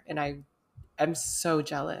ever. And I am so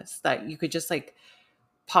jealous that you could just like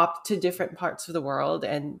pop to different parts of the world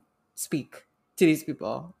and speak to these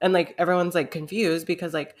people. And like everyone's like confused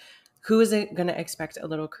because like who is it going to expect a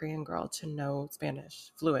little Korean girl to know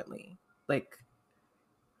Spanish fluently? Like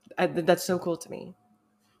that's so cool to me.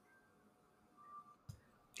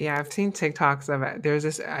 Yeah, I've seen TikToks of it. There's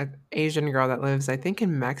this Asian girl that lives, I think,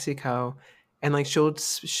 in Mexico, and like she'll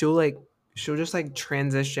just like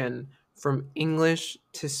transition from English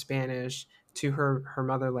to Spanish to her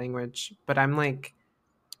mother language. But I'm like,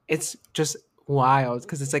 it's just wild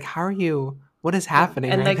because it's like, how are you? What is Yeah. happening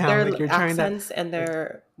And right like now? Like their you're trying to, accents and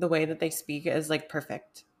like, the way that they speak is like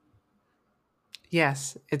perfect.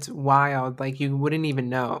 yes, it's wild. Like you wouldn't even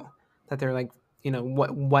know that they're like,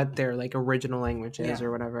 what their like original language is Yeah.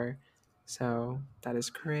 or whatever. So that is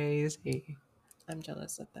crazy. I'm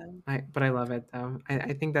jealous of them. But I love it though.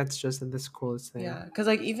 I think that's just the coolest Yeah. thing. Cause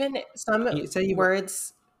like even some You say you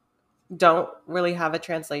words don't really have a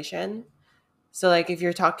translation. So like if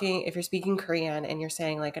you're speaking Korean and you're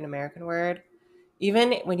saying like an American word,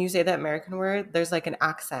 even when you say that American word, there's like an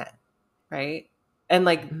accent, right? And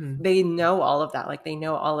like mhm. they know all of that. Like they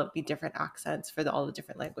know all of the different accents for all the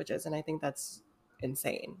different languages. And I think that's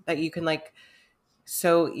insane that you can like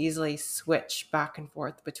so easily switch back and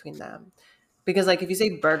forth between them. Because like if you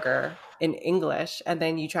say burger in English and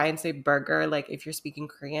then you try and say burger, like if you're speaking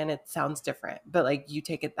Korean, it sounds different. But like you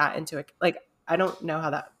take it that into it. Like I don't know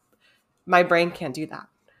how that my brain can't do that.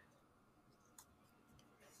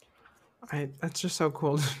 I That's just so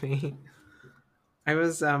cool to me. I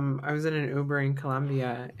was in an Uber in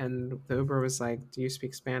Colombia, and the Uber was like, "Do you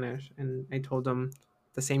speak Spanish?" And I told him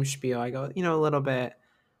the same spiel. I go, a little bit.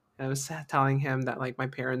 And I was telling him that like my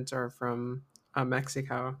parents are from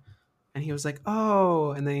Mexico, and he was like,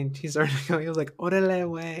 "Oh," and then he started going. He was like, "Orale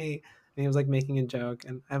way," and he was like making a joke,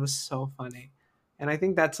 and that was so funny. And I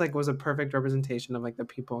think that's like was a perfect representation of like the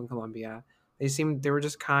people in Colombia. They were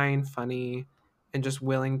just kind, funny, and just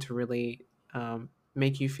willing to really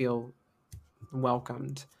make you feel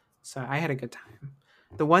welcomed. So I had a good time.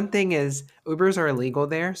 The one thing is Ubers are illegal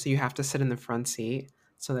there, so you have to sit in the front seat.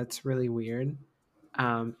 So that's really weird.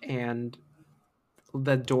 And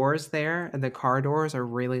the doors there and the car doors are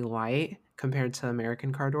really light compared to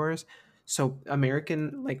American car doors. So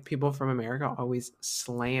American like people from America always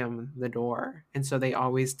slam the door. And so they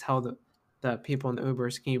always tell the people in the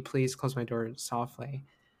Ubers, "Can you please close my door softly?"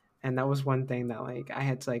 And that was one thing that like I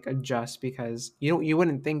had to like adjust because you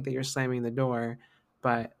wouldn't think that you're slamming the door,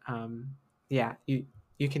 but yeah,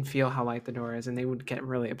 you can feel how light the door is and they would get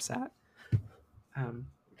really upset. Um,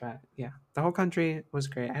 but yeah, the whole country was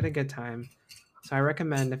great. I had a good time. So I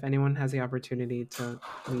recommend if anyone has the opportunity to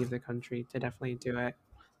leave the country to definitely do it.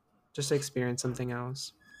 Just to experience something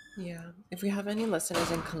else. Yeah. If we have any listeners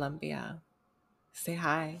in Colombia, say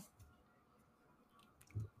hi.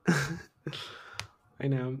 I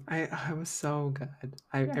know. I was so good.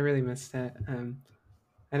 I really missed it. I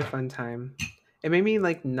had a fun time. It made me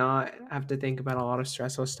like not have to think about a lot of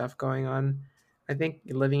stressful stuff going on. I think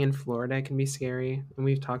living in Florida can be scary, and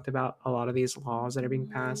we've talked about a lot of these laws that are being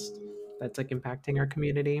passed that's like impacting our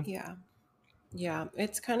community. Yeah. Yeah.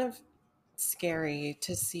 It's kind of scary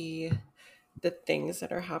to see the things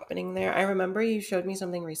that are happening there. I remember you showed me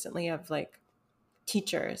something recently of like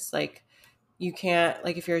teachers. Like you can't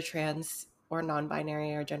like if you're a trans or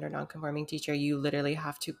non-binary or gender non-conforming teacher, you literally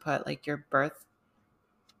have to put like your birth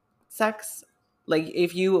sex Like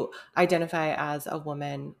if you identify as a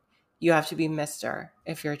woman, you have to be Mr.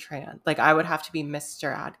 if you're trans. Like I would have to be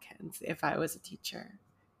Mr. Adkins if I was a teacher.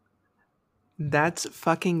 That's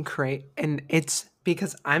fucking great. And it's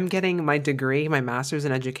because I'm getting my degree, my master's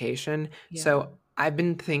in education. Yeah. So I've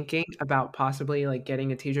been thinking about possibly like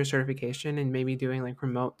getting a teacher certification and maybe doing like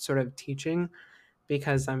remote sort of teaching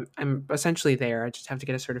because I'm essentially there. I just have to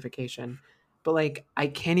get a certification. But like I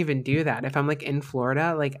can't even do that. If I'm like in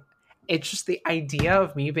Florida, like it's just the idea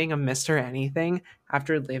of me being a Mr. Anything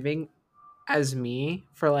after living as me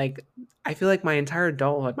for like I feel like my entire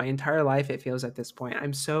adulthood, my entire life it feels at this point.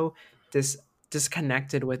 I'm so dis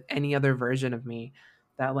disconnected with any other version of me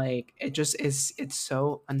that like it just is it's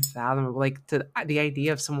so unfathomable. Like the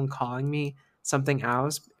idea of someone calling me something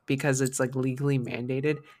else because it's like legally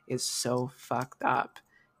mandated is so fucked up.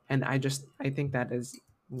 And I think that is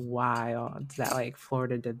wild that like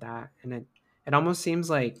Florida did that and it almost seems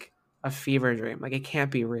like a fever dream. Like it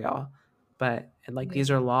can't be real but and, like Yeah. these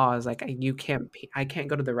are laws like you can't I can't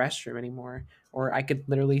go to the restroom anymore or I could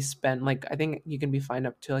literally spend like I think you can be fined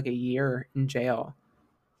up to like a year in jail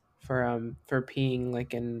for peeing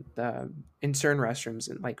like in certain restrooms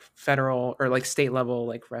in like federal or like state level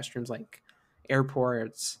like restrooms like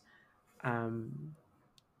airports um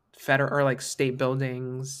federal or like state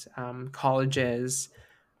buildings colleges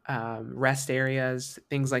rest areas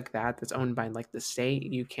things like that that's owned by like the state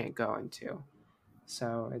you can't go into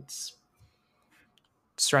so it's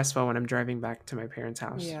stressful when I'm driving back to my parents'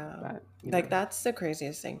 house. Yeah. But you Like know, that's the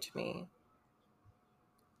craziest thing to me.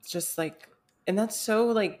 It's just like, and that's so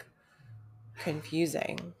like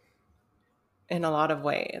confusing in a lot of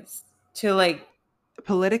ways to like,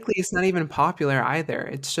 politically, it's not even popular either.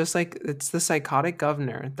 It's just like it's the psychotic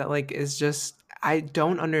governor that like is just I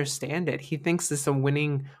don't understand it. He thinks this is a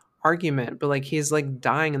winning argument, but like he's like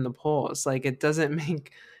dying in the polls. Like it doesn't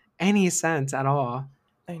make any sense at all.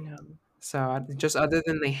 I know. So just other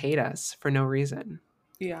than they hate us for no reason.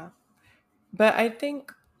 Yeah. But I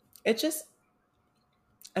think it's just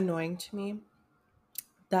annoying to me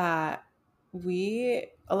that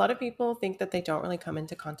a lot of people think that they don't really come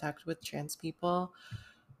into contact with trans people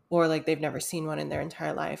or like they've never seen one in their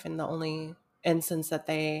entire life. And the only instance that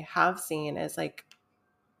they have seen is like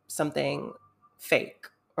something fake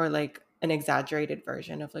or like an exaggerated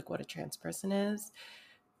version of like what a trans person is.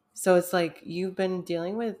 So it's like you've been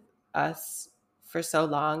dealing with us for so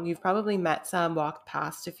long. You've probably met some, walked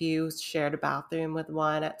past a few, shared a bathroom with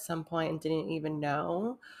one at some point and didn't even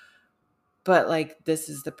know. But like this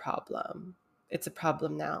is the problem. It's a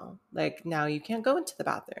problem now. Like now you can't go into the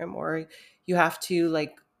bathroom or you have to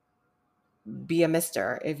like be a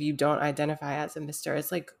mister if you don't identify as a mister.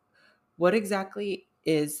 It's like what exactly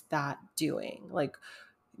is that doing? Like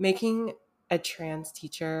making a trans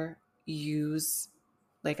teacher use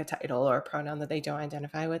like a title or a pronoun that they don't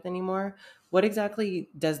identify with anymore, what exactly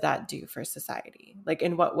does that do for society? Like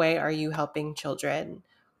in what way are you helping children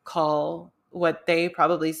call what they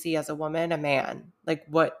probably see as a woman a man? Like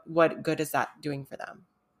what good is that doing for them?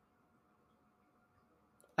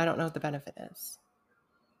 I don't know what the benefit is.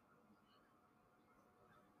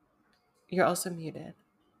 You're also muted.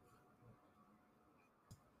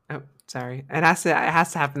 Oh, sorry. It has to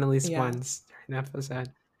happen at least Yeah. once during an episode.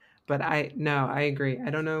 But I no, I agree. I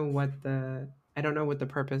don't know what the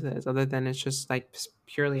purpose is other than it's just like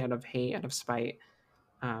purely out of hate, out of spite.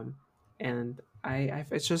 Um, and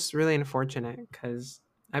it's just really unfortunate because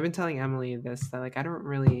I've been telling Emily this that like I don't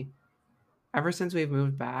really ever since we've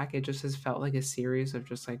moved back, it just has felt like a series of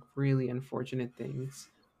just like really unfortunate things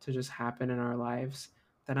to just happen in our lives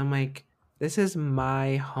that I'm like, this is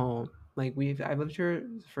my home. Like I've lived here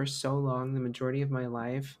for so long, the majority of my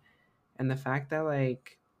life, and the fact that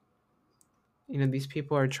like these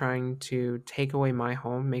people are trying to take away my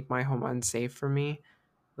home, make my home unsafe for me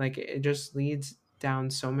like it just leads down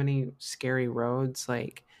so many scary roads.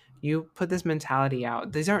 Like you put this mentality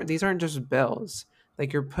out. These aren't just bills.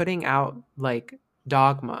 Like you're putting out like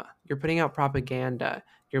dogma. You're putting out propaganda.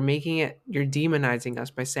 You're demonizing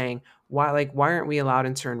us by saying why aren't we allowed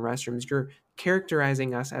in certain restrooms? You're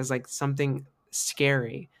characterizing us as like something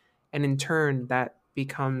scary. And in turn that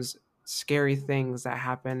becomes scary things that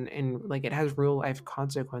happen and like it has real life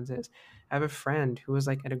consequences. I have a friend who was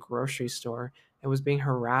like at a grocery store and was being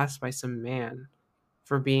harassed by some man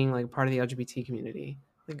for being like part of the LGBT community.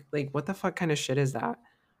 Like what the fuck kind of shit is that?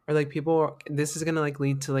 Or like people this is gonna like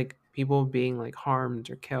lead to like people being like harmed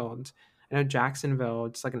or killed. I know Jacksonville,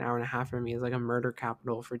 it's like an hour and a half from me, is like a murder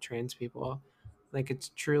capital for trans people. Like it's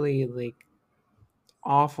truly like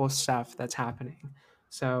awful stuff that's happening.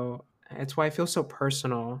 So it's why I feel so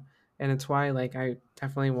personal and it's why like I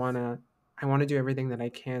definitely wanna I want to do everything that I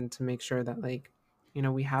can to make sure that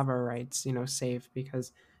we have our rights safe,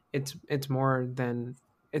 because it's more than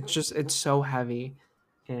it's so heavy,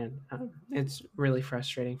 and it's really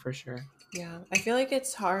frustrating for sure. Yeah, I feel like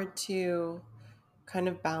it's hard to kind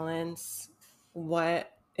of balance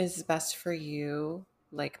what is best for you,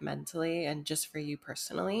 like mentally and just for you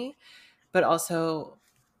personally, but also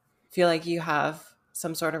feel like you have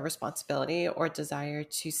some sort of responsibility or desire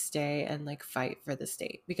to stay and like fight for the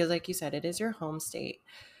state because like you said it is your home state,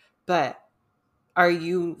 but are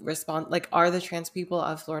the trans people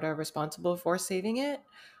of Florida responsible for saving it,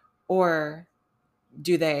 or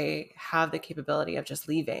do they have the capability of just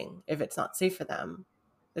leaving if it's not safe for them?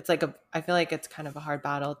 It's like I feel like it's kind of a hard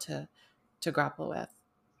battle to grapple with.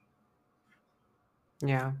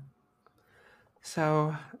 Yeah.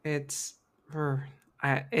 So it's er,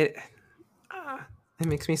 I uh, it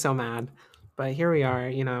makes me so mad, but here we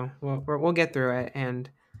are. We'll get through it, and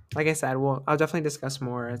like I said, I'll definitely discuss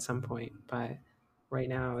more at some point. But right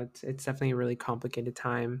now, it's definitely a really complicated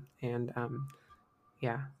time, and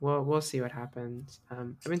yeah, we'll see what happens.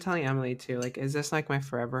 I've been telling Emily too, like, is this like my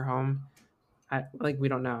forever home? We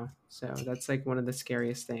don't know. So that's like one of the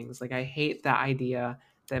scariest things. Like, I hate the idea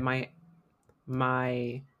that my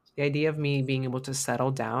the idea of me being able to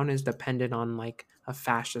settle down is dependent on like a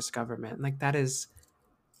fascist government. Like, that is,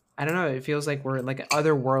 I don't know, it feels like we're like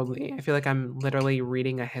otherworldly. I feel like I'm literally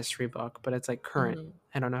reading a history book, but it's like current. Hmm.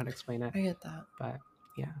 I don't know how to explain it, I get that. but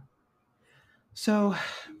yeah. So,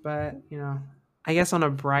 but I guess on a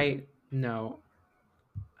bright note,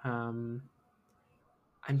 um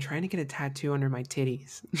I'm trying to get a tattoo under my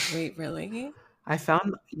titties. Wait, really?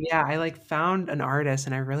 I like found an artist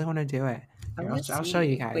and I really want to do it. I Here, want to I'll show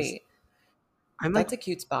you see. guys. Wait, I'm like, that's a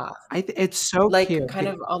cute spot. it's so Like cute. kind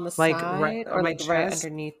of on the Like right side on or my like right chest.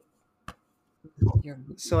 underneath your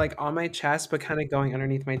So like on my chest, but kind of going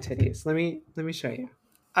underneath my titties. Let me show you.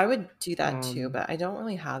 I would do that too, Um, but I don't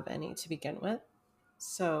really have any to begin with.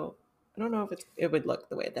 So I don't know if it would look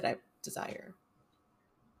the way that I desire.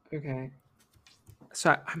 okay.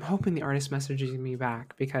 So I'm hoping the artist messages me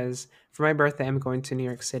back, because for my birthday I'm going to New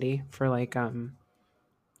York City for like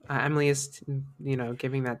Emily is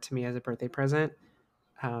giving that to me as a birthday present.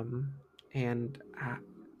 Um, and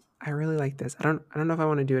I really like this. I don't know if I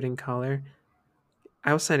want to do it in color.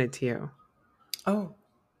 I'll send it to you. Oh,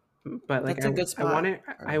 But like that's a good I want spot. it.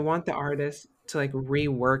 I want the artist to like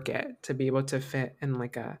rework it to be able to fit in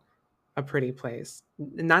like a pretty place.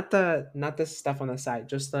 Not the stuff on the side,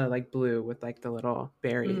 just the like blue with like the little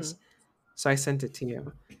Hmm. berries. So I sent it to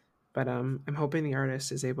you. But I'm hoping the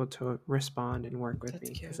artist is able to respond and work with That's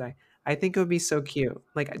me, because cute. I think it would be so cute.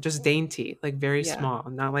 Like just dainty, like very Yeah, small,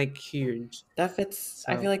 not like huge. that fits.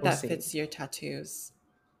 I feel So like we'll that see. fits your tattoos.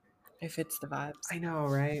 It fits the vibes. I know,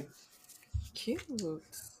 right? Cute. Oh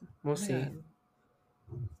We'll my see. god.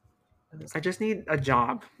 I just need a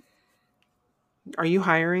job. Are you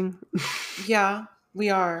hiring? Yeah, we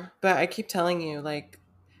are. But I keep telling you, like,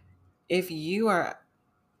 if you are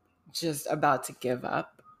just about to give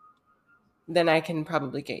up, then I can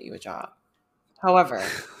probably get you a job.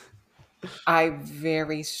 However, I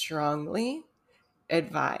very strongly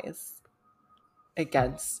advise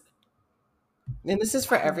against, and this is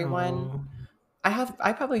for everyone. Oh.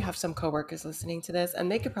 I probably have some coworkers listening to this,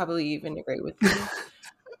 and they could probably even agree with me.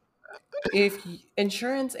 If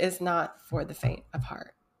insurance is not for the faint of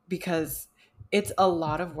heart, because it's a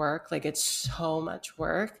lot of work, like it's so much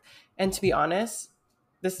work, and to be honest,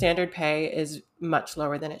 the standard pay is much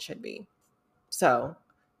lower than it should be. So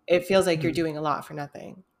it feels like you're Hmm. doing a lot for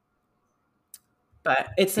nothing.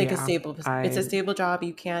 But it's like Yeah, it's a I stable job.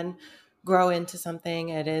 You can grow into something.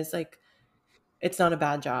 It is like it's not a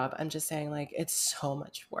bad job. I'm just saying like it's so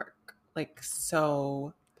much work. Like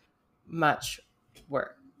so much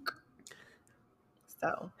work.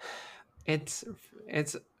 So it's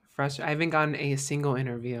it's frustrating. I haven't gotten a single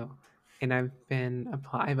interview, and I've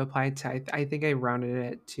applied to, I think I rounded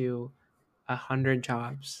it to 100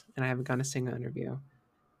 jobs, and I haven't gotten a single interview.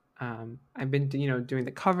 I've been doing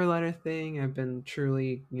the cover letter thing. I've been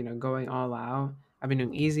truly going all out. I've been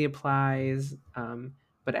doing easy applies,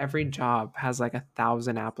 but every job has like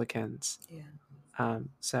 1,000 applicants. yeah.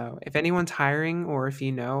 So if anyone's hiring, or if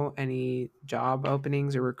you know any job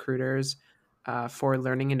openings or recruiters for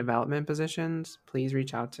learning and development positions, please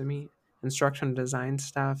reach out to me. Instructional design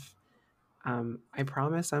stuff. I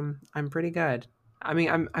promise I'm pretty good. I mean,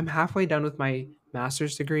 I'm halfway done with my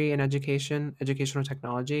master's degree in educational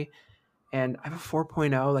technology, and I have a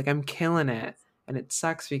 4.0. Like, I'm killing it. And it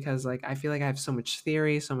sucks because like I feel like I have so much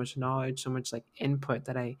theory, so much knowledge, so much like input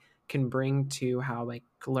that I can bring to how like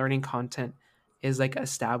learning content is like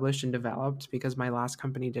established and developed, because my last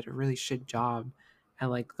company did a really shit job at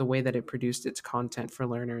like the way that it produced its content for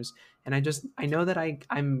learners. And I know that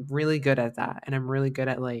I'm really good at that, and I'm really good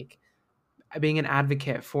at like being an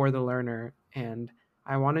advocate for the learner. And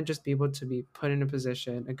I want to just be able to be put in a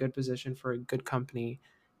position, a good position for a good company.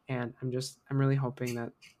 And I'm really hoping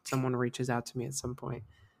that someone reaches out to me at some point.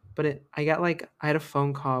 But I had a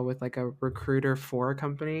phone call with like a recruiter for a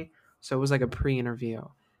company. So it was like a pre-interview,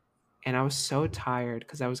 and I was so tired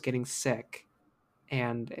because I was getting sick.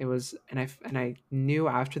 And it was, and I knew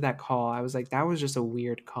after that call, I was like, that was just a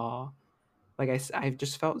weird call. Like I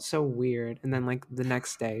just felt so weird. And then like the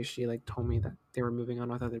next day she like told me that they were moving on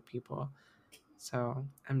with other people. So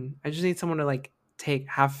I just need someone to like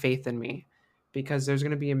have faith in me, because there's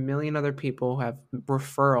going to be a million other people who have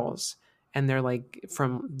referrals, and they're like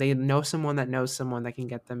they know someone that knows someone that can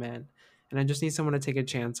get them in. And I just need someone to take a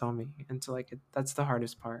chance on me. And so like that's the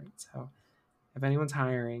hardest part. So if anyone's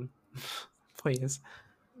hiring, please.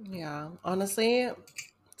 Yeah, honestly,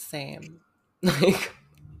 same. Like,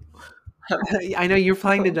 I know you're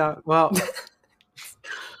applying to job. Well,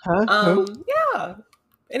 huh? yeah.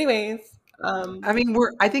 Anyways, I mean,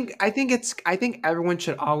 I think everyone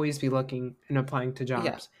should always be looking and applying to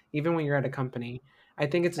yeah, jobs, even when you're at a company. I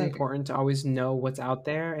think it's I agree. important to always know what's out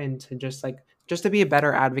there, and to just to be a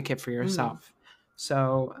better advocate for Mm, yourself.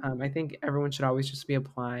 So I think everyone should always just be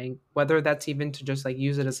applying, whether that's even to just like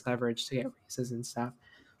use it as leverage to get raises and stuff.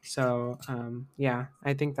 So yeah,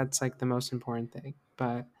 I think that's like the most important thing.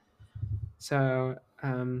 But so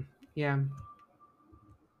yeah,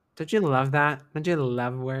 don't you love that? Don't you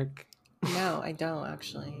love work? no, I don't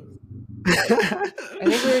actually. I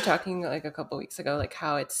think we were talking like a couple weeks ago, like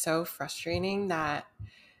how it's so frustrating that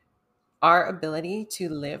our ability to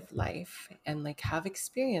live life and like have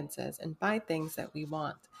experiences and buy things that we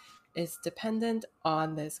want is dependent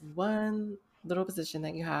on this one little position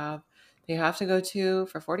that you have to go to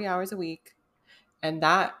for 40 hours a week, and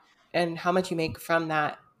that and how much you make from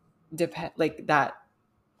that depend like that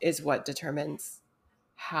is what determines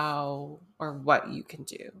how or what you can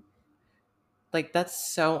do. Like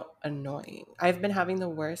that's so annoying. I've been having the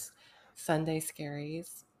worst Sunday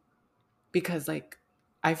scaries because like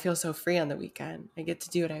I feel so free on the weekend. I get to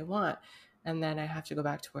do what I want, and then I have to go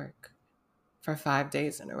back to work for 5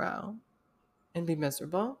 days in a row and be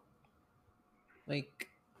miserable. Like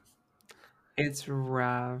It's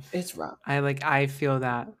rough. it's rough. I feel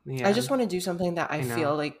that. I Yeah, just want to do something that I I know.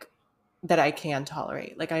 feel like that I can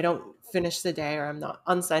tolerate. Like I don't finish the day or I'm not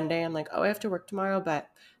on Sunday. I'm like, "Oh, I have to work tomorrow, but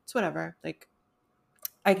it's whatever." Like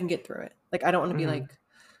I can get through it. Like I don't want to be Mhm. like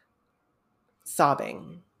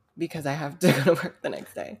sobbing because I have to go to work the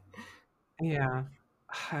next day. Yeah.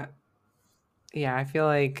 Yeah, I feel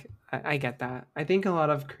like I get that. I think a lot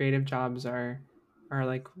of creative jobs are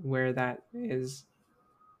like where that is.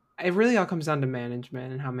 It really all comes down to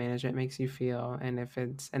management and how management makes you feel, and if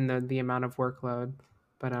it's and the amount of workload.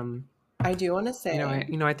 But I do want to say,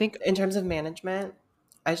 I think in terms of management,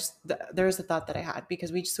 there was a thought that I had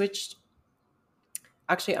because we switched.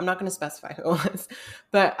 Actually, I'm not going to specify who it was,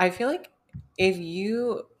 but I feel like if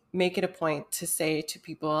you make it a point to say to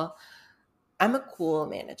people, "I'm a cool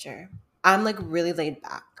manager. I'm like really laid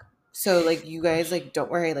back." So like you guys like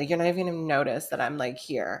don't worry, like you're not even gonna notice that I'm like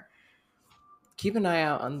here. Keep an eye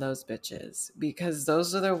out on those bitches because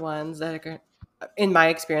those are the ones that are, in my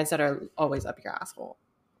experience, that are always up your asshole.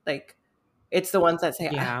 Like it's the ones that say,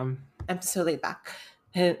 yeah, I'm so laid back.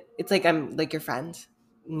 And it's like I'm like your friend.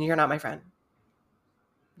 You're not my friend.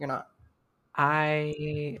 You're not.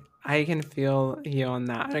 I can feel you on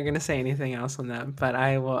that. I'm not gonna say anything else on that, but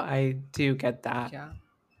I do get that. Yeah.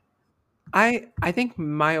 I think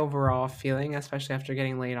my overall feeling, especially after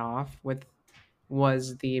getting laid off, with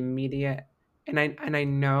was the immediate, and I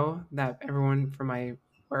know that everyone from my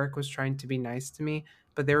work was trying to be nice to me,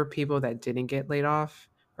 but there were people that didn't get laid off,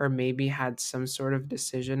 or maybe had some sort of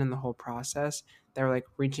decision in the whole process, that were like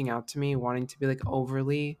reaching out to me wanting to be like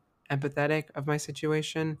overly empathetic of my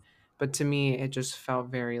situation. But to me it just felt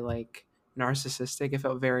very like narcissistic. It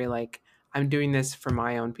felt very like I'm doing this for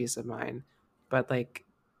my own peace of mind. But like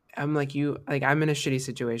I'm like you, like I'm in a shitty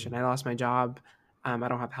situation. I lost my job. I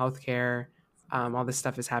don't have health care. All this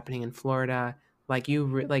stuff is happening in Florida. Like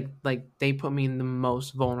like they put me in the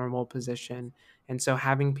most vulnerable position. And so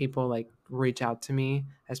having people like reach out to me,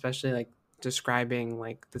 especially like describing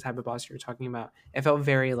like the type of boss you're talking about, it felt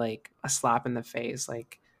very like a slap in the face.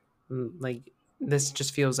 Like this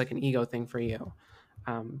just feels like an ego thing for you.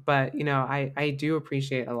 But I do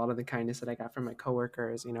appreciate a lot of the kindness that I got from my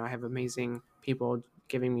coworkers. I have amazing people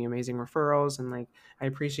giving me amazing referrals, and like I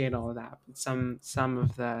appreciate all of that.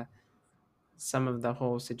 But some of the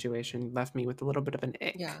whole situation left me with a little bit of an Yeah,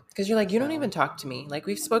 ick. because you're like, you don't even So, talk to me. Like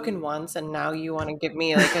we've spoken once, and now you want to give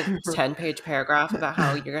me like a 10-page paragraph about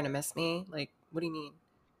how you're gonna miss me. Like, what do you mean?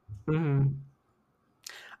 Mhm.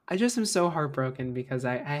 I just am so heartbroken because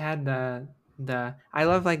I had the I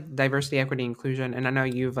love like diversity, equity, inclusion, and I know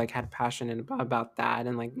you've like had passion about that,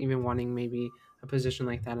 and like even wanting maybe a position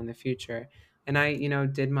like that in the future. And I,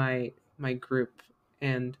 did my group,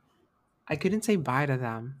 and I couldn't say bye to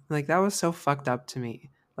them. Like that was so fucked up to me.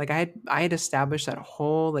 Like I had established that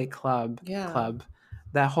whole like Yeah, club,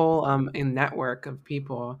 that whole a network of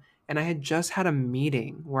people, and I had just had a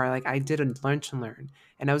meeting where like I did a lunch and learn,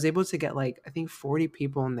 and I was able to get like I think 40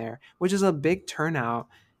 people in there, which is a big turnout.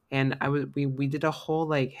 And we did a whole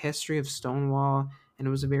like history of Stonewall, and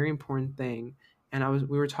it was a very important thing. And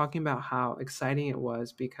we were talking about how exciting it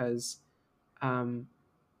was because um,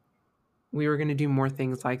 we were going to do more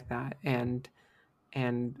things like that. And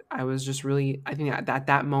I was just really, I think at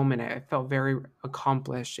that moment I felt very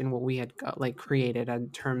accomplished in what we had like created in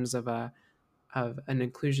terms of an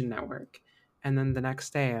inclusion network. And then the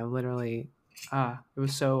next day I literally it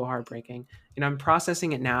was so heartbreaking. I'm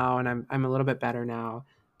processing it now, and I'm a little bit better now,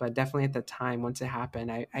 but definitely at the time once it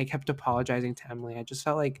happened, I kept apologizing to Emily. I just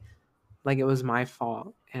felt like it was my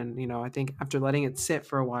fault. And I think after letting it sit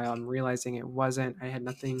for a while, I'm realizing I had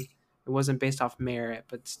nothing, it wasn't based off merit,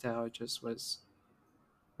 but still it just was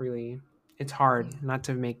really, it's yeah, hard not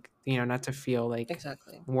to not to feel like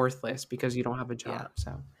exactly. worthless because you don't have a Yeah, job.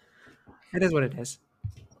 So it is what it is.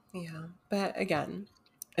 yeah. But again,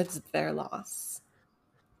 it's their loss.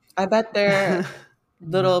 I bet their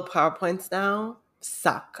Yeah. little PowerPoints now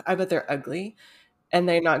suck. I bet they're ugly, and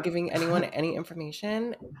they're not giving anyone any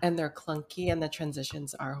information, and they're clunky, and the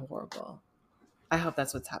transitions are horrible. I hope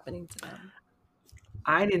that's what's happening to them.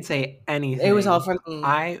 I didn't say It was all anything. from me.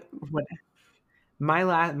 What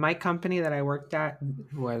my company that I worked at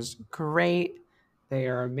was great. They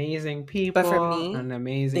are amazing But for people, an me,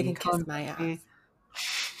 they amazing can kiss my company. ass.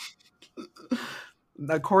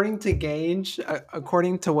 According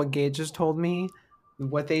to what Gage has told me,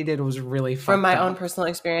 what they did was really From fucked my own up. personal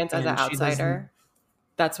experience as an And she doesn't, outsider,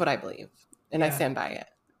 that's what I believe. And I yeah. stand by it.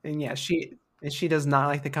 And yeah, she does not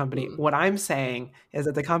like the company. Mm. What I'm saying is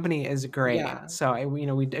that the company is great. Yeah. So we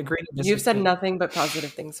agree to You've said disagree. nothing but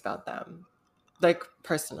positive things about them, like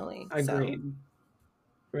personally. So, Agreed.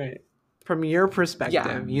 Right. From your yeah.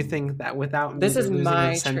 perspective, you think that without me, This they're is losing an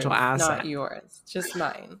my essential truth, not asset. yours. Just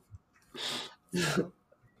mine. So,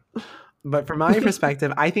 But from my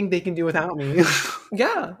perspective, I think they can do without me.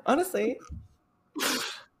 yeah, honestly.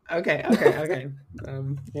 Okay, okay, okay.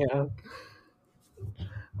 Yeah.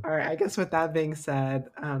 All right. I guess with that being said,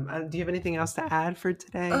 do you have anything else to add for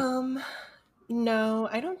today? Um, no,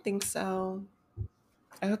 I don't think so.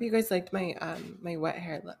 I hope you guys liked my wet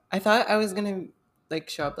hair look. I thought I was gonna like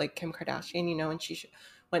show up like Kim Kardashian, when she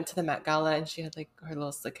went to the Met Gala and she had like her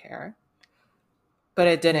little slick hair, but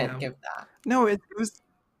it didn't Yeah. give that. No, it was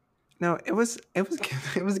no, it was it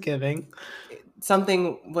was giving.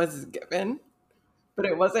 Something was given, but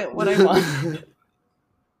it wasn't what I wanted.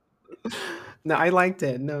 No, I liked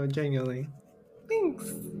it. No, genuinely.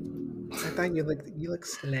 Thanks. I thought you look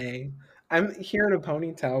slay. I'm here in a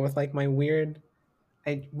ponytail with like my weird.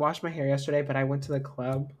 I washed my hair yesterday, but I went to the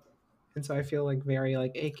club, and so I feel like very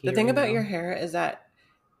like The icky thing right about your now. hair is that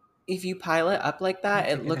if you pile it up like I'll that,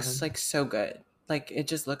 it take it looks down. like so good. Like it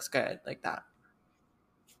just looks good like that.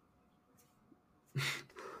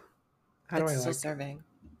 How do It's I still like? serving.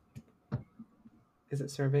 Is it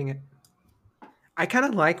serving it? I kind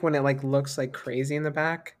of like when it like looks like crazy in the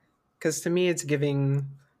back, because to me it's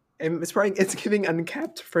giving. It's probably it's giving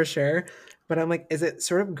unkept for sure, but I'm like, is it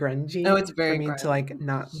sort of Oh, it's grungy for very me to like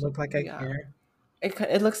not grunge. look like I Yeah. care?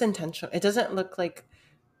 It looks intentional. It doesn't look like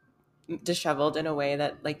disheveled in a way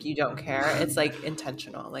that like you don't care. It's like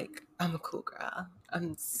intentional. Like I'm a cool girl.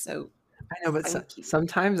 I know, but I'm cute.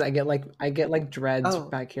 sometimes I get like dreads Oh,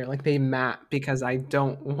 back here, like they mat because I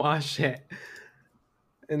don't wash it,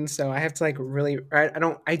 and so I have to like really. I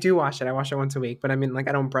don't. I do wash it. I wash it once a week, but I mean like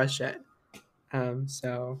I don't brush it.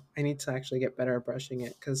 So I need to actually get better at brushing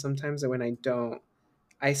it because sometimes when I don't,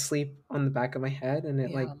 I sleep on the back of my head and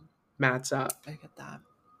it like yeah, mats up. I get that.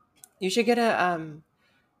 You should get a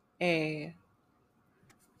a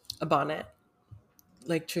bonnet.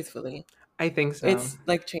 Like truthfully, I think so. it's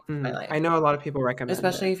like changed my life, I know a lot of people recommend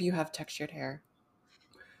especially it. if you have textured hair.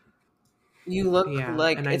 You look Yeah,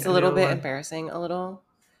 like and I, it's a I little know a bit lot. embarrassing, a little.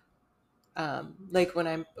 Like when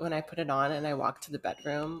I put it on and I walk to the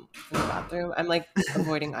bedroom from the bathroom, I'm like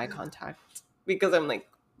avoiding eye contact because I'm like,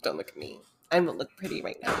 don't look at me. I don't look pretty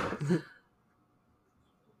right now.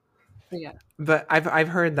 But yeah, But I've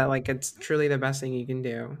heard that like it's truly the best thing you can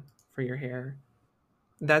do for your hair.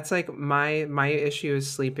 That's like my issue is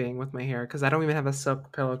sleeping with my hair because I don't even have a silk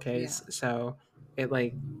yeah. pillowcase. So it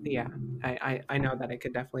like yeah, I know that it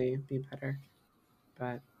could definitely be better.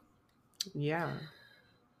 But yeah.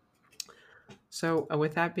 So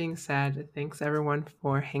with that being said, thanks everyone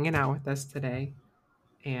for hanging out with us today.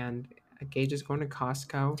 And Gage is going to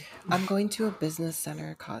Costco. I'm going to a business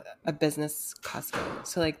center, a business Costco.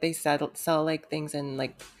 So like they sell like things in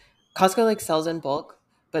like Costco like sells in bulk,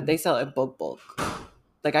 but they sell it bulk.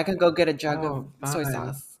 Like I could go get a jug of Oh, soy fun.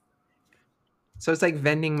 sauce. So it's like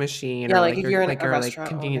vending machine Yeah, or like like if your you're like a your like restaurant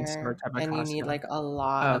convenience store owner type of and you need Costco. like a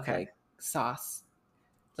lot Oh, of okay. like sauce,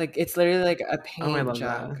 like it's literally like a Oh, I paint love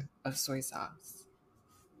that. jug of soy sauce,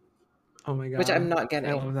 Oh my which I'm god. not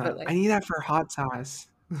I love getting, but that. I like need that for hot sauce.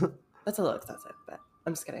 that's a little excessive. But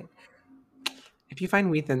I'm just kidding. If you find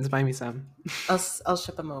wheat thins, buy me some. I'll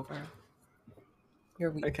ship them over.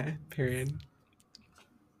 Your wheat. Okay, period.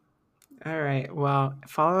 All right. Well,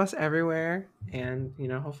 follow us everywhere and,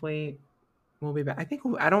 hopefully we'll be back.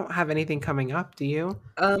 I don't have anything coming up. Do you?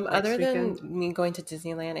 Next Other than weekend? me going to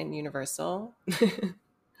Disneyland and Universal,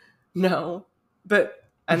 no, but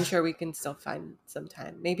I'm sure we can still find some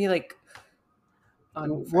time. Maybe like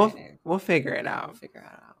on We'll Friday. we'll figure it Yeah, we'll out. figure it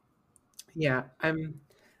out. Yeah,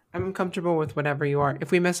 I'm comfortable with whatever you are.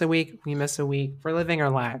 If we miss a week, we miss a week. We're living our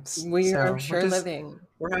lives. We are So sure living.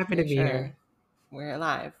 we're happy to We're be here. sure. We're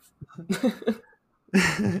alive.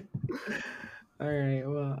 All right.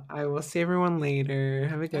 Well, I will see everyone later.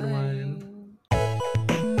 Have a good one. Bye.